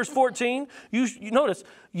 Verse 14, you notice,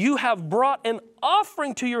 you have brought an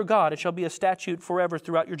offering to your God. It shall be a statute forever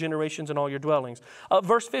throughout your generations and all your dwellings.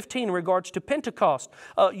 Verse 15, in regards to Pentecost,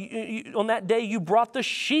 on that day you brought the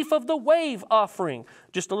sheaf of the wave offering.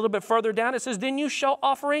 Just a little bit further down, it says, then you shall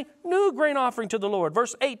offer a new grain offering to the Lord.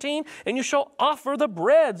 Verse 18, and you shall offer the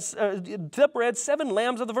bread, 7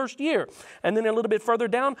 lambs of the first year. And then a little bit further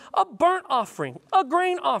down, a burnt offering, a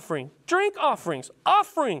grain offering, drink offerings,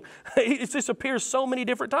 offering. It just appears so many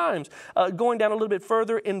different times. Going down a little bit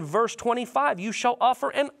further in verse 25, you shall offer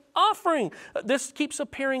an offering. This keeps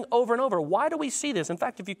appearing over and over. Why do we see this? In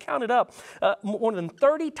fact, if you count it up, more than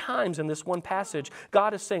 30 times in this one passage,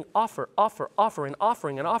 God is saying offer, offer, offer, an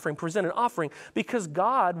offering, present an offering, because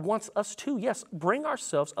God wants us to, yes, bring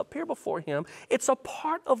ourselves up here before Him. It's a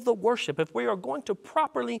part of the worship. If we are going to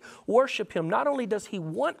properly worship Him, not only does He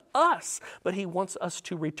want us, but He wants us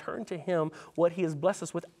to return to Him what He has blessed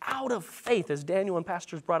us with out of faith. As Daniel and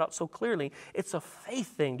pastors brought out so clearly, it's a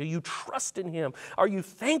faith thing. Do you trust in Him? Are you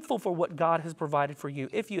thankful grateful for what God has provided for you.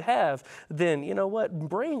 If you have, then you know what?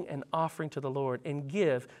 Bring an offering to the Lord and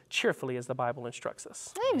give cheerfully as the Bible instructs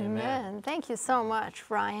us. Amen. Thank you so much,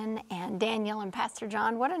 Ryan and Daniel and Pastor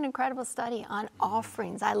John. What an incredible study on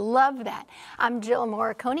offerings. I love that. I'm Jill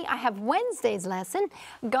Morricone. I have Wednesday's lesson,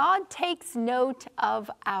 God Takes Note of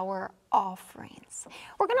Our Offerings.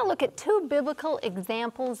 We're going to look at two biblical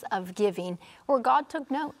examples of giving where God took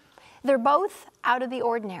note. They're both out of the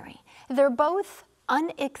ordinary. They're both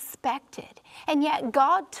unexpected. And yet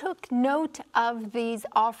God took note of these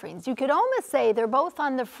offerings. You could almost say they're both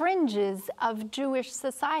on the fringes of Jewish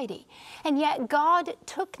society. And yet God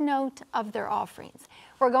took note of their offerings.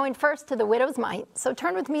 We're going first to the widow's mite. So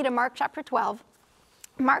turn with me to Mark chapter 12.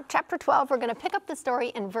 Mark chapter 12, we're going to pick up the story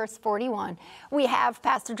in verse 41. We have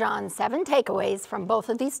Pastor John's 7 takeaways from both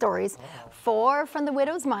of these stories, 4 from the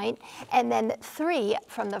widow's mite, and then 3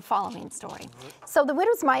 from the following story. So the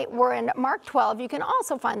widow's mite, we're in Mark 12. You can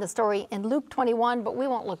also find the story in Luke 21, but we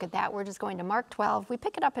won't look at that. We're just going to Mark 12. We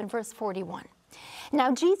pick it up in verse 41.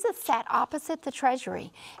 Now Jesus sat opposite the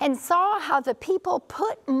treasury and saw how the people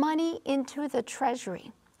put money into the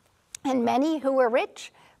treasury. And many who were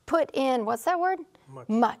rich put in, what's that word?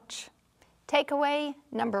 Much. Takeaway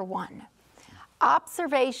number 1.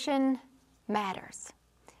 Observation matters.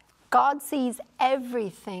 God sees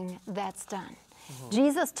everything that's done.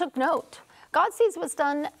 Jesus took note. God sees what's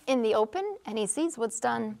done in the open, and he sees what's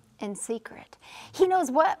done in secret. He knows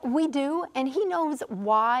what we do, and he knows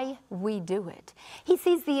why we do it. He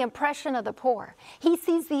sees the oppression of the poor. He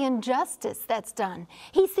sees the injustice that's done.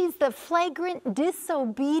 He sees the flagrant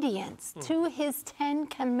disobedience to his 10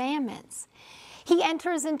 commandments. He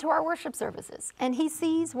enters into our worship services, and he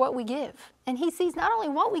sees what we give. And he sees not only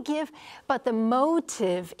what we give, but the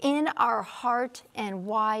motive in our heart and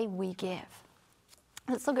why we give.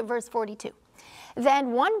 Let's look at verse 42.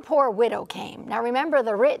 Then one poor widow came. Now remember,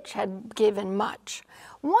 the rich had given much.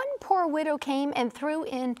 One poor widow came and threw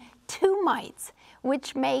in 2 mites,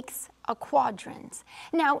 which makes a quadrans.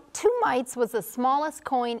 Now, 2 mites was the smallest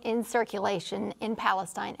coin in circulation in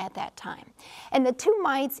Palestine at that time. And the 2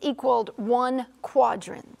 mites equaled 1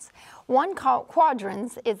 quadrans. 1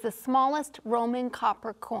 quadrans is the smallest Roman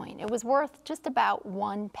copper coin. It was worth just about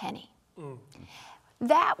 1 penny.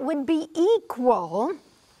 That would be equal,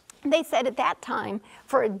 they said at that time,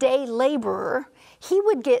 for a day laborer, he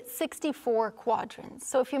would get 64 quadrans.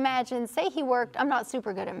 So if you imagine, say he worked, I'm not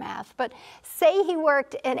super good at math, but say he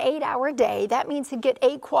worked an 8-hour day, that means he'd get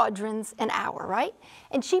 8 quadrans an hour, right?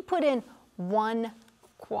 And she put in 1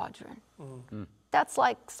 quadrant. That's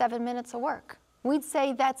like 7 minutes of work. We'd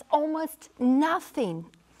say that's almost nothing.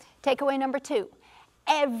 Takeaway number 2,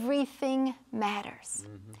 everything matters.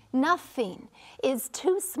 Nothing is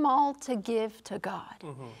too small to give to God.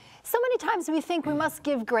 So many times we think we must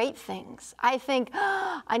give great things. I think,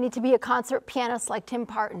 I need to be a concert pianist like Tim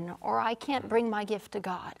Parton, or I can't bring my gift to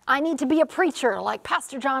God. I need to be a preacher like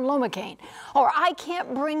Pastor John Lomacane, or I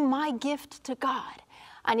can't bring my gift to God.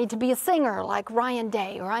 I need to be a singer like Ryan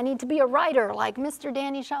Day, or I need to be a writer like Mr.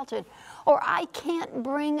 Danny Shelton, or I can't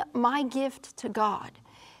bring my gift to God.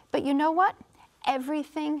 But you know what?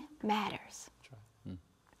 Everything matters.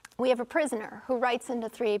 We have a prisoner who writes into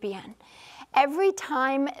 3ABN. Every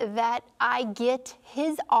time that I get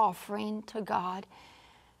his offering to God,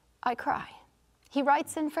 I cry. He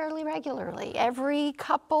writes in fairly regularly, every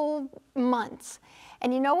couple months.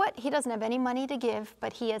 And you know what? He doesn't have any money to give,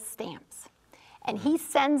 but he has stamps. And he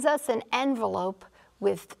sends us an envelope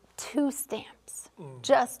with 2 stamps,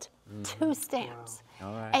 just 2 stamps. Wow.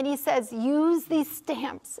 All right. And he says, use these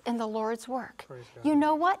stamps in the Lord's work. You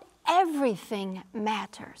know what? Everything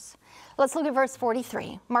matters. Let's look at verse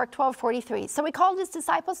 43, Mark 12:43. So he called his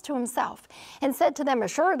disciples to himself and said to them,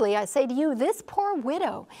 assuredly, I say to you, this poor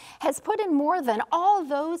widow has put in more than all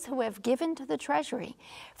those who have given to the treasury,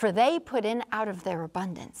 for they put in out of their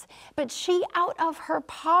abundance. But she out of her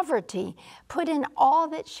poverty put in all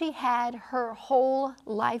that she had, her whole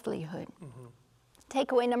livelihood.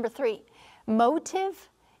 Takeaway number 3,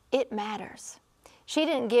 motive, it matters. She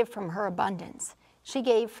didn't give from her abundance. She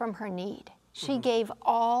gave from her need. She gave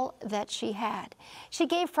all that she had. She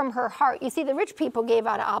gave from her heart. You see, the rich people gave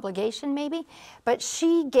out of obligation maybe, but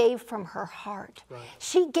she gave from her heart.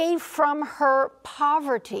 She gave from her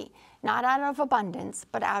poverty, not out of abundance,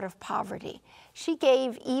 but out of poverty. She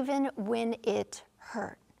gave even when it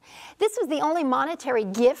hurt. This was the only monetary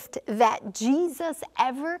gift that Jesus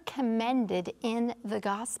ever commended in the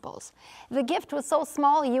Gospels. The gift was so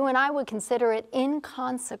small, you and I would consider it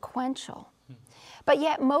inconsequential. But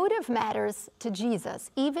yet motive matters to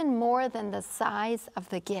Jesus even more than the size of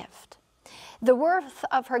the gift. The worth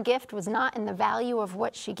of her gift was not in the value of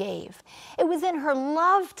what she gave. It was in her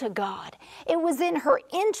love to God. It was in her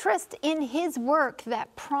interest in His work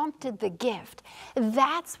that prompted the gift.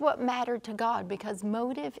 That's what mattered to God, because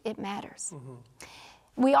motive, it matters.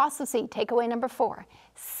 We also see, takeaway number 4,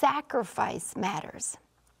 sacrifice matters.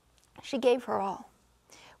 She gave her all.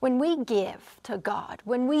 When we give to God,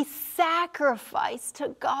 when we sacrifice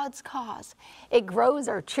to God's cause, it grows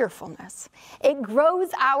our cheerfulness. It grows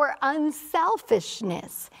our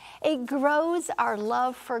unselfishness. It grows our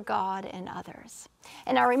love for God and others.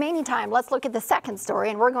 In our remaining time, let's look at the second story,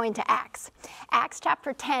 and we're going to Acts. Acts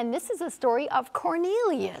chapter 10, this is a story of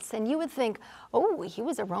Cornelius. And you would think, oh, he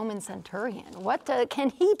was a Roman centurion. What can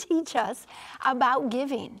he teach us about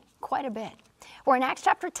giving? Quite a bit. We're in Acts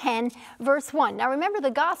chapter 10, verse 1. Now remember,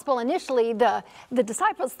 the gospel initially, the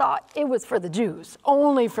disciples thought it was for the Jews,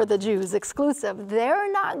 only for the Jews, exclusive.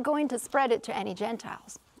 They're not going to spread it to any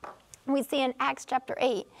Gentiles. We see in Acts chapter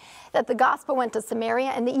 8 that the gospel went to Samaria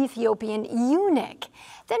and the Ethiopian eunuch.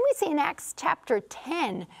 Then we see in Acts chapter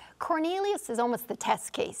 10, Cornelius is almost the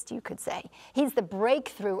test case, you could say. He's the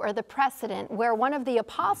breakthrough or the precedent where one of the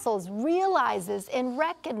apostles realizes and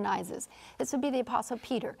recognizes, this would be the apostle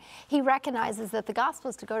Peter, he recognizes that the gospel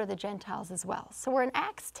is to go to the Gentiles as well. So we're in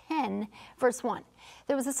Acts 10, verse 1.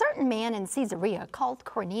 There was a certain man in Caesarea called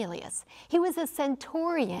Cornelius. He was a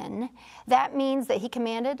centurion. That means that he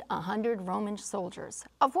commanded 100 Roman soldiers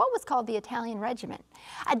of what was called the Italian regiment.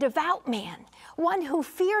 A devout man, one who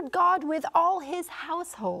feared God with all his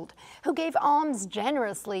household, who gave alms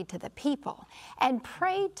generously to the people and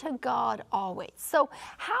prayed to God always. So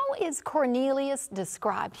how is Cornelius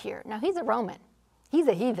described here? Now, he's a Roman. He's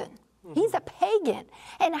a heathen. He's a pagan.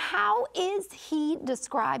 And how is he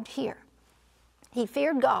described here? He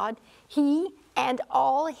feared God, he and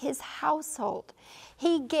all his household.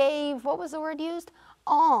 He gave, what was the word used?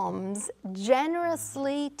 Alms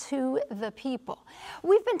generously to the people.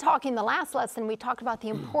 We've been talking, the last lesson, we talked about the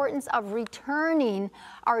importance of returning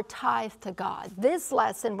our tithe to God. This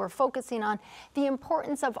lesson, we're focusing on the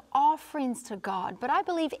importance of offerings to God. But I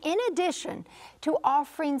believe in addition to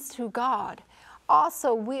offerings to God,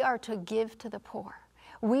 also we are to give to the poor.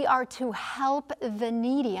 We are to help the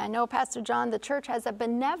needy. I know, Pastor John, the church has a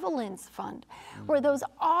benevolence fund where those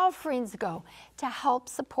offerings go to help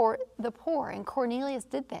support the poor. And Cornelius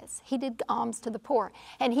did this. He did alms to the poor.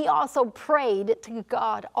 And he also prayed to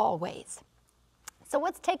God always. So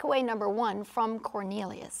what's takeaway number 1 from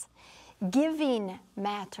Cornelius? Giving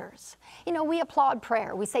matters. You know, we applaud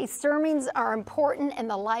prayer. We say sermons are important in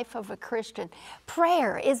the life of a Christian.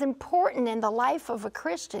 Prayer is important in the life of a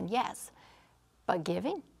Christian, yes. But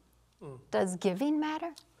giving? Does giving matter?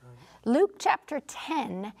 Luke chapter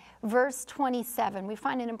 10, verse 27, we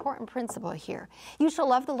find an important principle here. You shall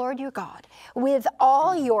love the Lord your God with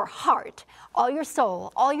all your heart, all your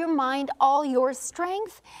soul, all your mind, all your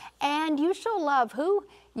strength, and you shall love who?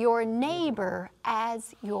 Your neighbor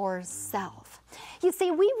as yourself. You see,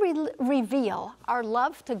 we reveal our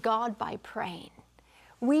love to God by praying.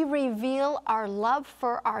 We reveal our love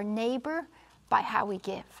for our neighbor by how we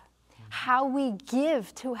give. How we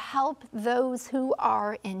give to help those who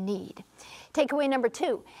are in need. Takeaway number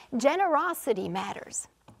 2, generosity matters.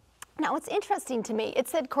 Now, it's interesting to me. It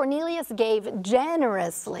said Cornelius gave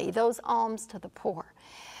generously those alms to the poor.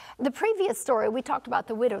 The previous story, we talked about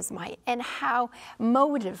the widow's mite and how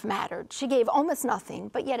motive mattered. She gave almost nothing,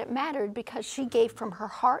 but yet it mattered because she gave from her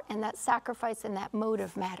heart, and that sacrifice and that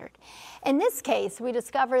motive mattered. In this case, we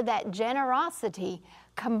discover that generosity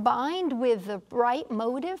combined with the right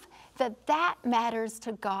motive, that matters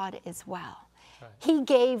to God as well. Right. He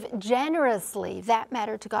gave generously, that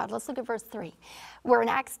mattered to God. Let's look at verse 3. We're in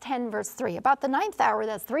Acts 10, verse 3. About the 9th hour,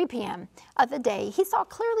 that's 3 p.m. of the day, he saw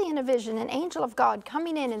clearly in a vision an angel of God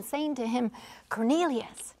coming in and saying to him,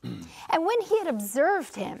 Cornelius. And when he had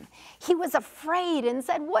observed him, he was afraid and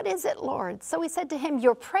said, what is it, Lord? So he said to him,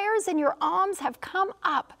 your prayers and your alms have come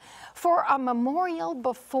up for a memorial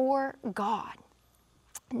before God.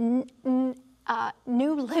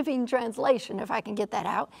 New Living Translation, if I can get that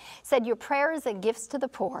out, said your prayers and gifts to the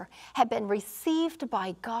poor have been received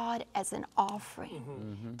by God as an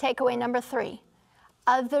offering. Takeaway number 3,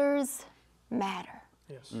 others matter.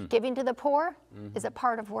 Yes. Giving to the poor is a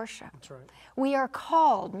part of worship. That's right. We are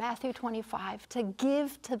called, Matthew 25, to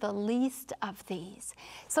give to the least of these.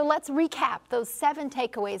 So let's recap those 7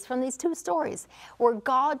 takeaways from these 2 stories where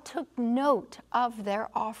God took note of their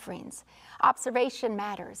offerings. Observation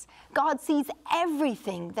matters. God sees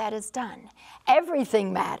everything that is done.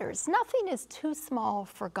 Everything matters. Nothing is too small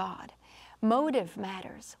for God. Motive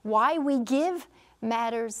matters. Why we give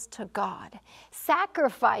matters to God.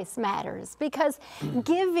 Sacrifice matters because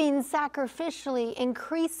giving sacrificially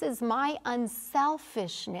increases my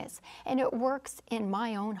unselfishness and it works in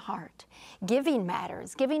my own heart. Giving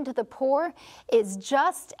matters. Giving to the poor is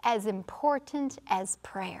just as important as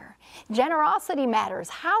prayer. Generosity matters.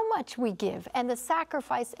 How much we give and the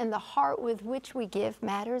sacrifice and the heart with which we give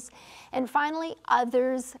matters. And finally,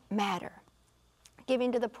 others matter.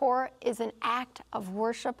 Giving to the poor is an act of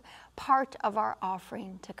worship, part of our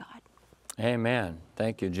offering to God. Amen.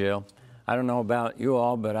 Thank you, Jill. I don't know about you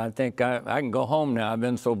all, but I think I can go home now. I've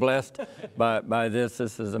been so blessed by this.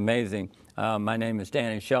 This is amazing. My name is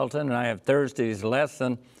Danny Shelton, and I have Thursday's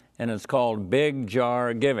lesson, and it's called Big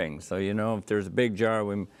Jar Giving. So, you know, if there's a big jar,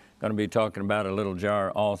 we're going to be talking about a little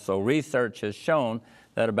jar also. Research has shown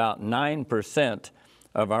that about 9%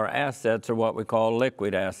 of our assets are what we call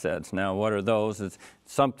liquid assets. Now, what are those? It's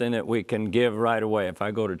something that we can give right away. If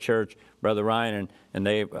I go to church, Brother Ryan, and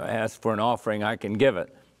they ask for an offering, I can give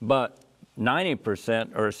it. But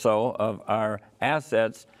 90% or so of our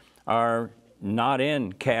assets are not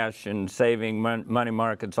in cash and saving money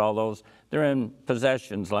markets, all those. They're in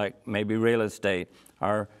possessions like maybe real estate,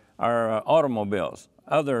 our automobiles,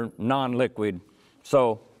 other non-liquid.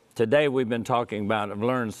 So today we've been talking about, I've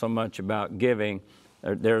learned so much about giving.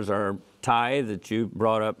 There's our tithe that you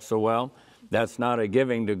brought up so well. That's not a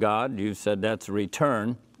giving to God. You said that's a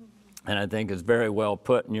return, and I think it's very well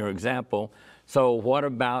put in your example. So what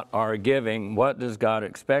about our giving? What does God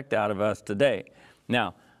expect out of us today?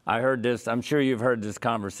 Now, I heard this, I'm sure you've heard this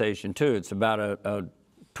conversation too. It's about a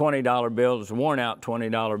 $20 bill, it's a worn out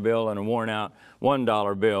 $20 bill and a worn out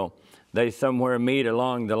 $1 bill. They somewhere meet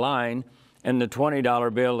along the line, and the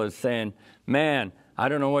 $20 bill is saying, man, I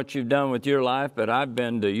don't know what you've done with your life, but I've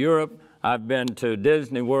been to Europe, I've been to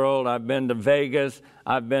Disney World, I've been to Vegas,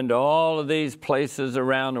 I've been to all of these places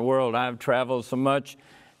around the world. I've traveled so much.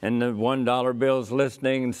 And the $1 bill's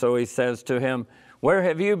listening, and so he says to him, where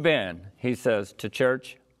have you been? He says, to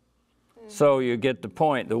church. So you get the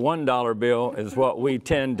point. The $1 bill is what we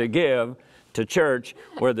tend to give to church,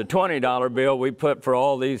 where the $20 bill we put for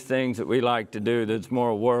all these things that we like to do that's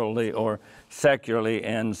more worldly or secularly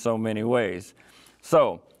in so many ways.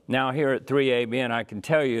 So now here at 3ABN, I can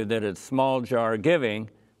tell you that it's small jar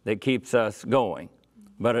giving that keeps us going,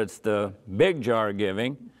 but it's the big jar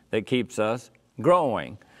giving that keeps us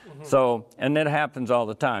growing. So, and that happens all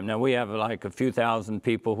the time. Now we have like a few thousand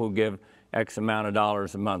people who give X amount of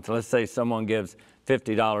dollars a month. Let's say someone gives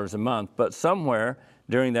 $50 a month, but somewhere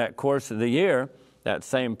during that course of the year, that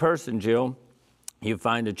same person, Jill, you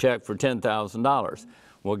find a check for $10,000.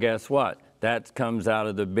 Well, guess what? That comes out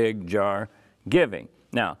of the big jar giving.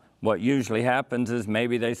 Now, what usually happens is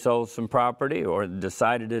maybe they sold some property or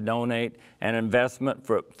decided to donate an investment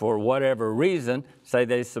for whatever reason. Say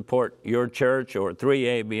they support your church or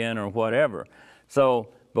 3ABN or whatever. So,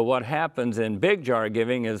 but what happens in big jar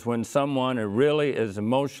giving is when someone really is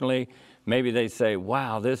emotionally, maybe they say,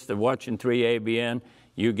 wow, they're watching 3ABN,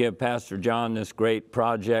 you give Pastor John this great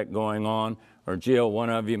project going on, or Jill,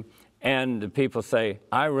 one of you, and the people say,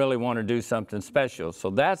 I really want to do something special.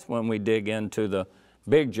 So that's when we dig into the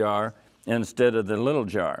big jar instead of the little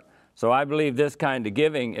jar. So I believe this kind of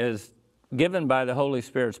giving is given by the Holy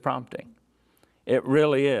Spirit's prompting. It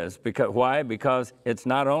really is. Because why? Because it's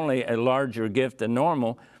not only a larger gift than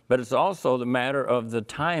normal, but it's also the matter of the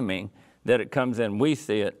timing that it comes in. We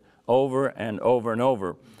see it over and over and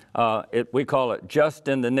over. We call it just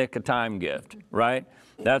in the nick of time gift, right?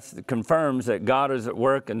 That confirms that God is at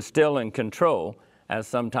work and still in control, as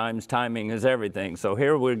sometimes timing is everything. So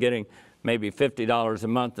here we're getting maybe $50 a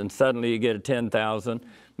month, and suddenly you get a $10,000.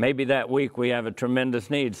 Maybe that week we have a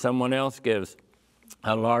tremendous need. Someone else gives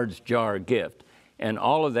a large jar gift. And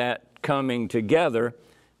all of that coming together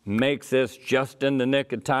makes this just in the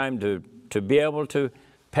nick of time to be able to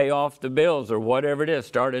pay off the bills or whatever it is,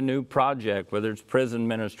 start a new project, whether it's prison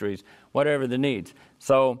ministries, whatever the needs.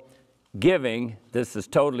 So giving, this is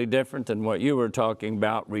totally different than what you were talking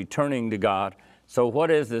about, returning to God. So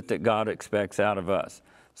what is it that God expects out of us?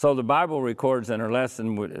 So the Bible records in our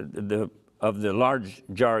lesson of the large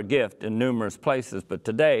jar gift in numerous places, but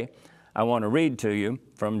today I want to read to you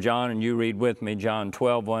from John, and you read with me, John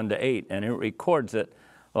 12, 1-8, and it records it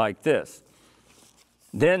like this.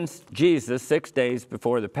 Then Jesus, 6 days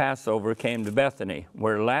before the Passover, came to Bethany,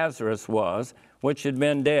 where Lazarus was, which had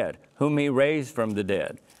been dead, whom he raised from the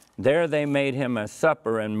dead. There they made him a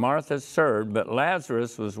supper, and Martha served, but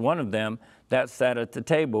Lazarus was one of them that sat at the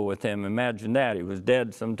table with him. Imagine that. He was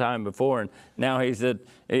dead some time before, and now he's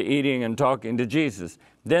eating and talking to Jesus.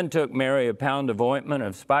 Then took Mary a pound of ointment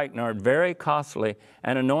of spikenard, very costly,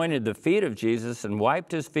 and anointed the feet of Jesus and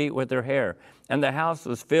wiped his feet with her hair, and the house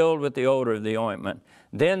was filled with the odor of the ointment.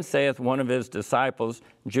 Then saith one of his disciples,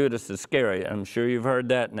 Judas Iscariot, I'm sure you've heard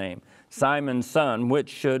that name, Simon's son, which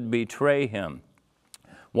should betray him.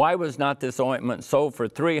 Why was not this ointment sold for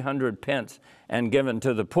 300 pence and given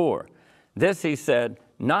to the poor? This he said,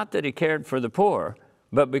 not that he cared for the poor,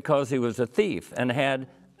 but because he was a thief, and had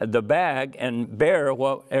the bag and bare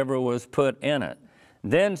whatever was put in it.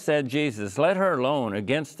 Then said Jesus, let her alone.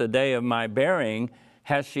 Against the day of my burying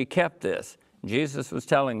has she kept this. Jesus was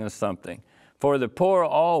telling us something. For the poor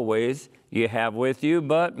always you have with you,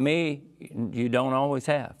 but me you don't always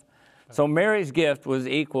have. So Mary's gift was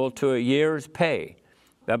equal to a year's pay,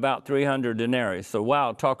 about 300 denarii. So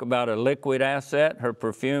wow, talk about a liquid asset. Her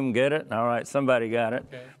perfume, get it? All right, somebody got it.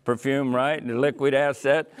 Okay. Perfume, right? The liquid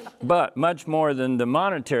asset. But much more than the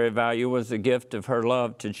monetary value was the gift of her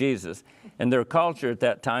love to Jesus. In their culture at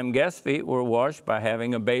that time, guest feet were washed by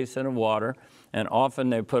having a basin of water, and often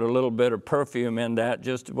they put a little bit of perfume in that,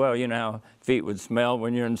 just, well, you know how feet would smell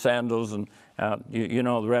when you're in sandals, and you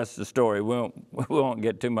know the rest of the story. We won't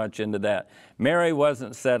get too much into that. Mary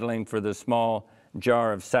wasn't settling for the small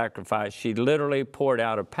jar of sacrifice. She literally poured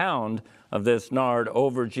out a pound of this nard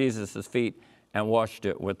over Jesus' feet and washed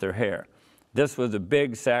it with her hair. This was a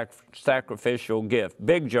big sacrificial gift,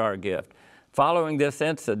 big jar gift. Following this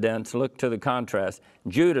incident, look to the contrast.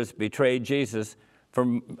 Judas betrayed Jesus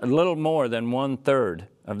for a little more than 1/3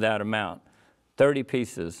 of that amount, 30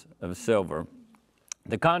 pieces of silver.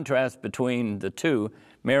 The contrast between the two,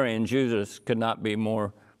 Mary and Judas, could not be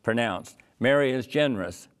more pronounced. Mary is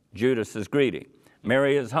generous, Judas is greedy.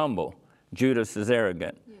 Mary is humble, Judas is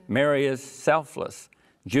arrogant. Mary is selfless,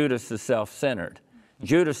 Judas is self-centered.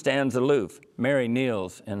 Judas stands aloof, Mary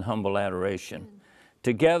kneels in humble adoration.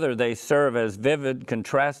 Together they serve as vivid,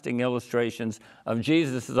 contrasting illustrations of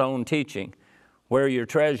Jesus' own teaching. Where your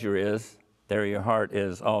treasure is, there your heart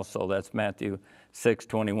is also. That's Matthew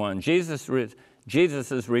 6:21.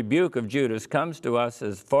 Jesus' rebuke of Judas comes to us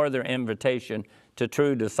as further invitation to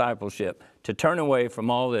true discipleship, to turn away from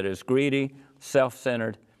all that is greedy,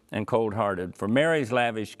 self-centered, and cold-hearted. For Mary's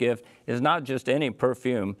lavish gift is not just any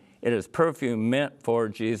perfume, it is perfume meant for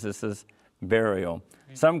Jesus' burial.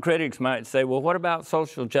 Some critics might say, well, what about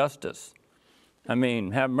social justice? I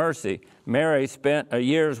mean, have mercy. Mary spent a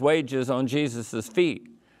year's wages on Jesus' feet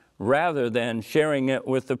rather than sharing it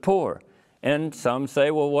with the poor. And some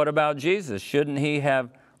say, well, what about Jesus? Shouldn't he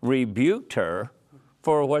have rebuked her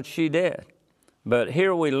for what she did? But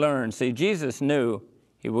here we learn, see, Jesus knew,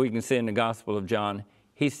 we can see in the Gospel of John,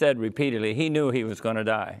 he said repeatedly, he knew he was going to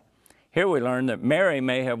die. Here we learn that Mary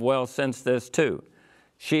may have well sensed this too.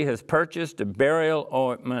 She has purchased a burial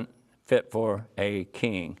ointment fit for a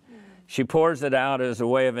king. She pours it out as a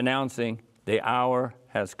way of announcing the hour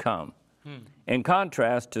has come. In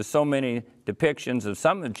contrast to so many depictions of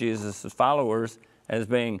some of Jesus' followers as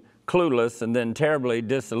being clueless and then terribly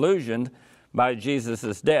disillusioned by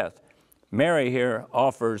Jesus' death, Mary here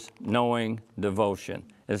offers knowing devotion,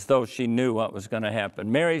 as though she knew what was going to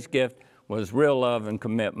happen. Mary's gift was real love and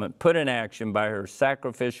commitment, put in action by her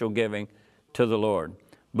sacrificial giving to the Lord.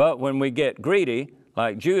 But when we get greedy,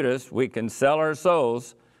 like Judas, we can sell our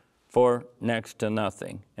souls for next to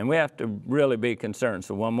nothing. And we have to really be concerned.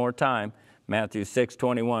 So one more time, Matthew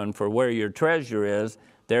 6:21, for where your treasure is,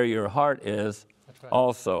 there your heart is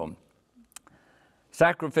also.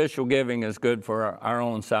 Sacrificial giving is good for our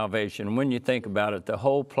own salvation. And when you think about it, the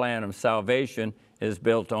whole plan of salvation is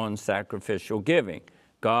built on sacrificial giving.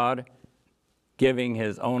 God giving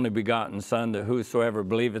his only begotten Son, that whosoever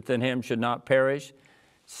believeth in him should not perish,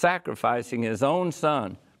 sacrificing his own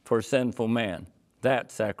Son for sinful man.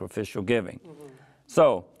 That's sacrificial giving.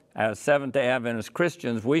 So, as Seventh-day Adventist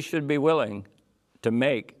Christians, we should be willing to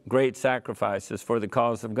make great sacrifices for the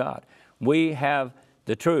cause of God. We have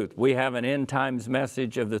the truth. We have an end times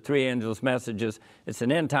message of the three angels' messages. It's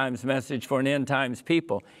an end times message for an end times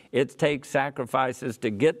people. It takes sacrifices to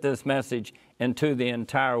get this message into the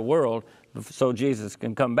entire world so Jesus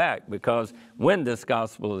can come back, because when this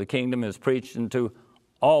gospel of the kingdom is preached into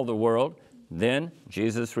all the world, then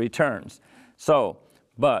Jesus returns. So,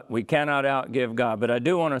 but we cannot outgive God. But I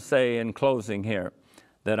do want to say in closing here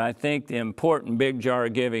that I think the important big jar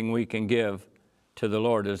of giving we can give to the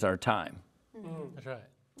Lord is our time. That's right.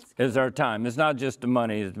 Is our time. It's not just the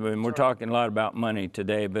money. We're talking a lot about money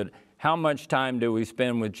today, but how much time do we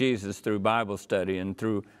spend with Jesus through Bible study and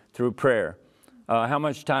through prayer? How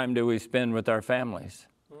much time do we spend with our families?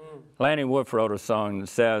 Lanny Wolf wrote a song that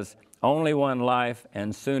says, only one life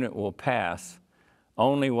and soon it will pass.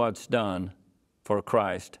 Only what's done for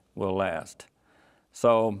Christ will last.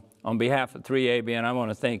 So on behalf of 3ABN, I want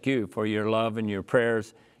to thank you for your love and your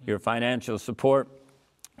prayers, your financial support.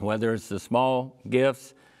 whether it's the small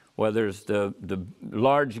gifts, whether it's the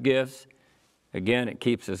large gifts. Again, it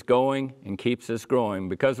keeps us going and keeps us growing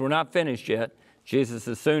because we're not finished yet. Jesus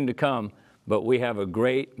is soon to come, but we have a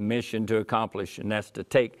great mission to accomplish, and that's to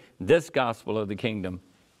take this gospel of the kingdom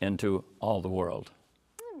into all the world.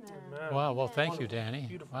 Amen. Wow, well, thank you, Danny.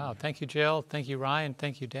 Beautiful. Wow, thank you, Jill. Thank you, Ryan.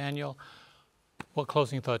 Thank you, Daniel. What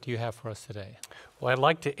closing thought do you have for us today? Well, I'd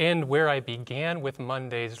like to end where I began with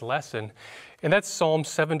Monday's lesson, and that's Psalm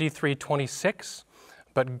 73:26.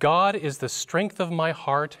 But God is the strength of my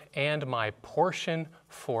heart and my portion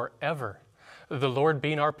forever. The Lord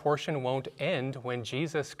being our portion won't end when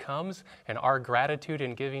Jesus comes, and our gratitude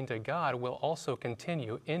and giving to God will also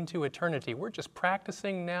continue into eternity. We're just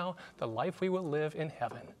practicing now the life we will live in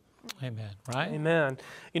heaven. Amen. Right? Amen.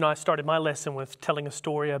 You know, I started my lesson with telling a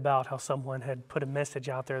story about how someone had put a message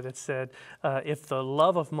out there that said, if the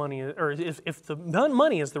love of money, or if the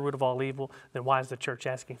money is the root of all evil, then why is the church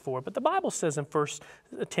asking for it? But the Bible says in 1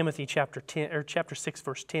 Timothy chapter 6,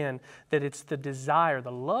 verse 10, that it's the desire,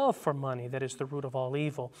 the love for money that is the root of all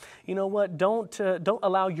evil. You know what? Don't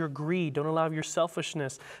allow your greed, don't allow your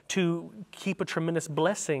selfishness to keep a tremendous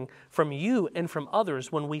blessing from you and from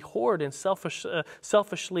others. When we hoard and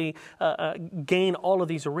selfishly gain all of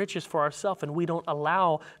these riches for ourselves and we don't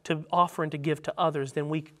allow to offer and to give to others, then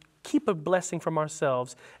we keep a blessing from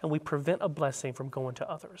ourselves and we prevent a blessing from going to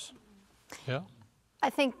others. Yeah. I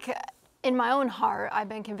think in my own heart, I've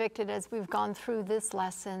been convicted as we've gone through this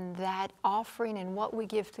lesson that offering and what we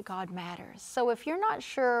give to God matters. So if you're not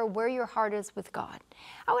sure where your heart is with God,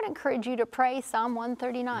 I would encourage you to pray Psalm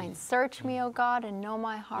 139. Search me, O God, and know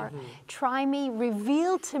my heart. Try me,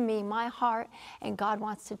 reveal to me my heart, and God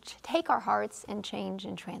wants to take our hearts and change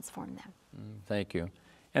and transform them. Thank you.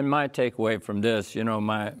 And my takeaway from this, you know,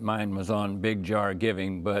 mine was on big jar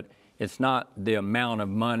giving, but it's not the amount of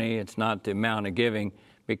money, it's not the amount of giving,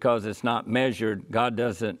 because it's not measured. God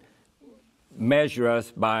doesn't measure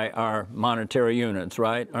us by our monetary units,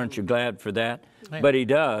 right? Aren't you glad for that? Right. But He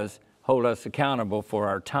does hold us accountable for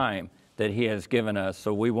our time that He has given us.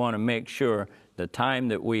 So we want to make sure the time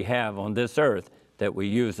that we have on this earth, that we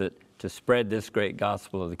use it to spread this great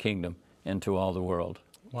gospel of the kingdom into all the world.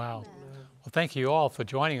 Wow. Well, thank you all for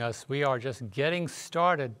joining us. We are just getting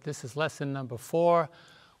started. This is lesson number 4.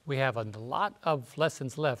 We have a lot of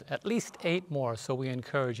lessons left, at least 8 more, so we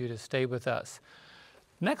encourage you to stay with us.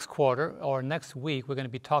 Next quarter, or next week, we're going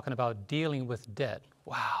to be talking about dealing with debt.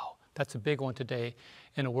 Wow, that's a big one today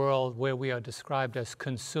in a world where we are described as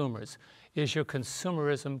consumers. Is your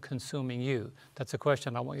consumerism consuming you? That's a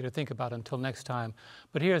question I want you to think about until next time.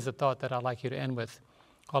 But here's a thought that I'd like you to end with.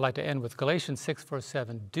 I'd like to end with Galatians 6, verse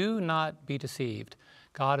 7. Do not be deceived.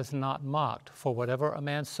 God is not mocked, for whatever a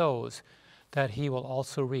man sows, that he will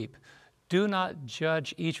also reap. Do not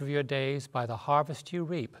judge each of your days by the harvest you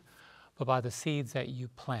reap, but by the seeds that you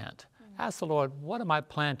plant. Ask the Lord, what am I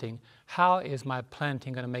planting? How is my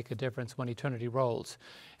planting going to make a difference when eternity rolls?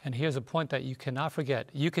 And here's a point that you cannot forget.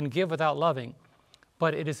 You can give without loving,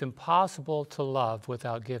 but it is impossible to love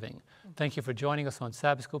without giving. Thank you for joining us on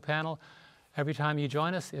Sabbath School Panel. Every time you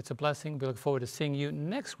join us, it's a blessing. We look forward to seeing you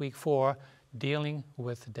next week for Dealing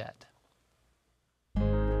with Debt.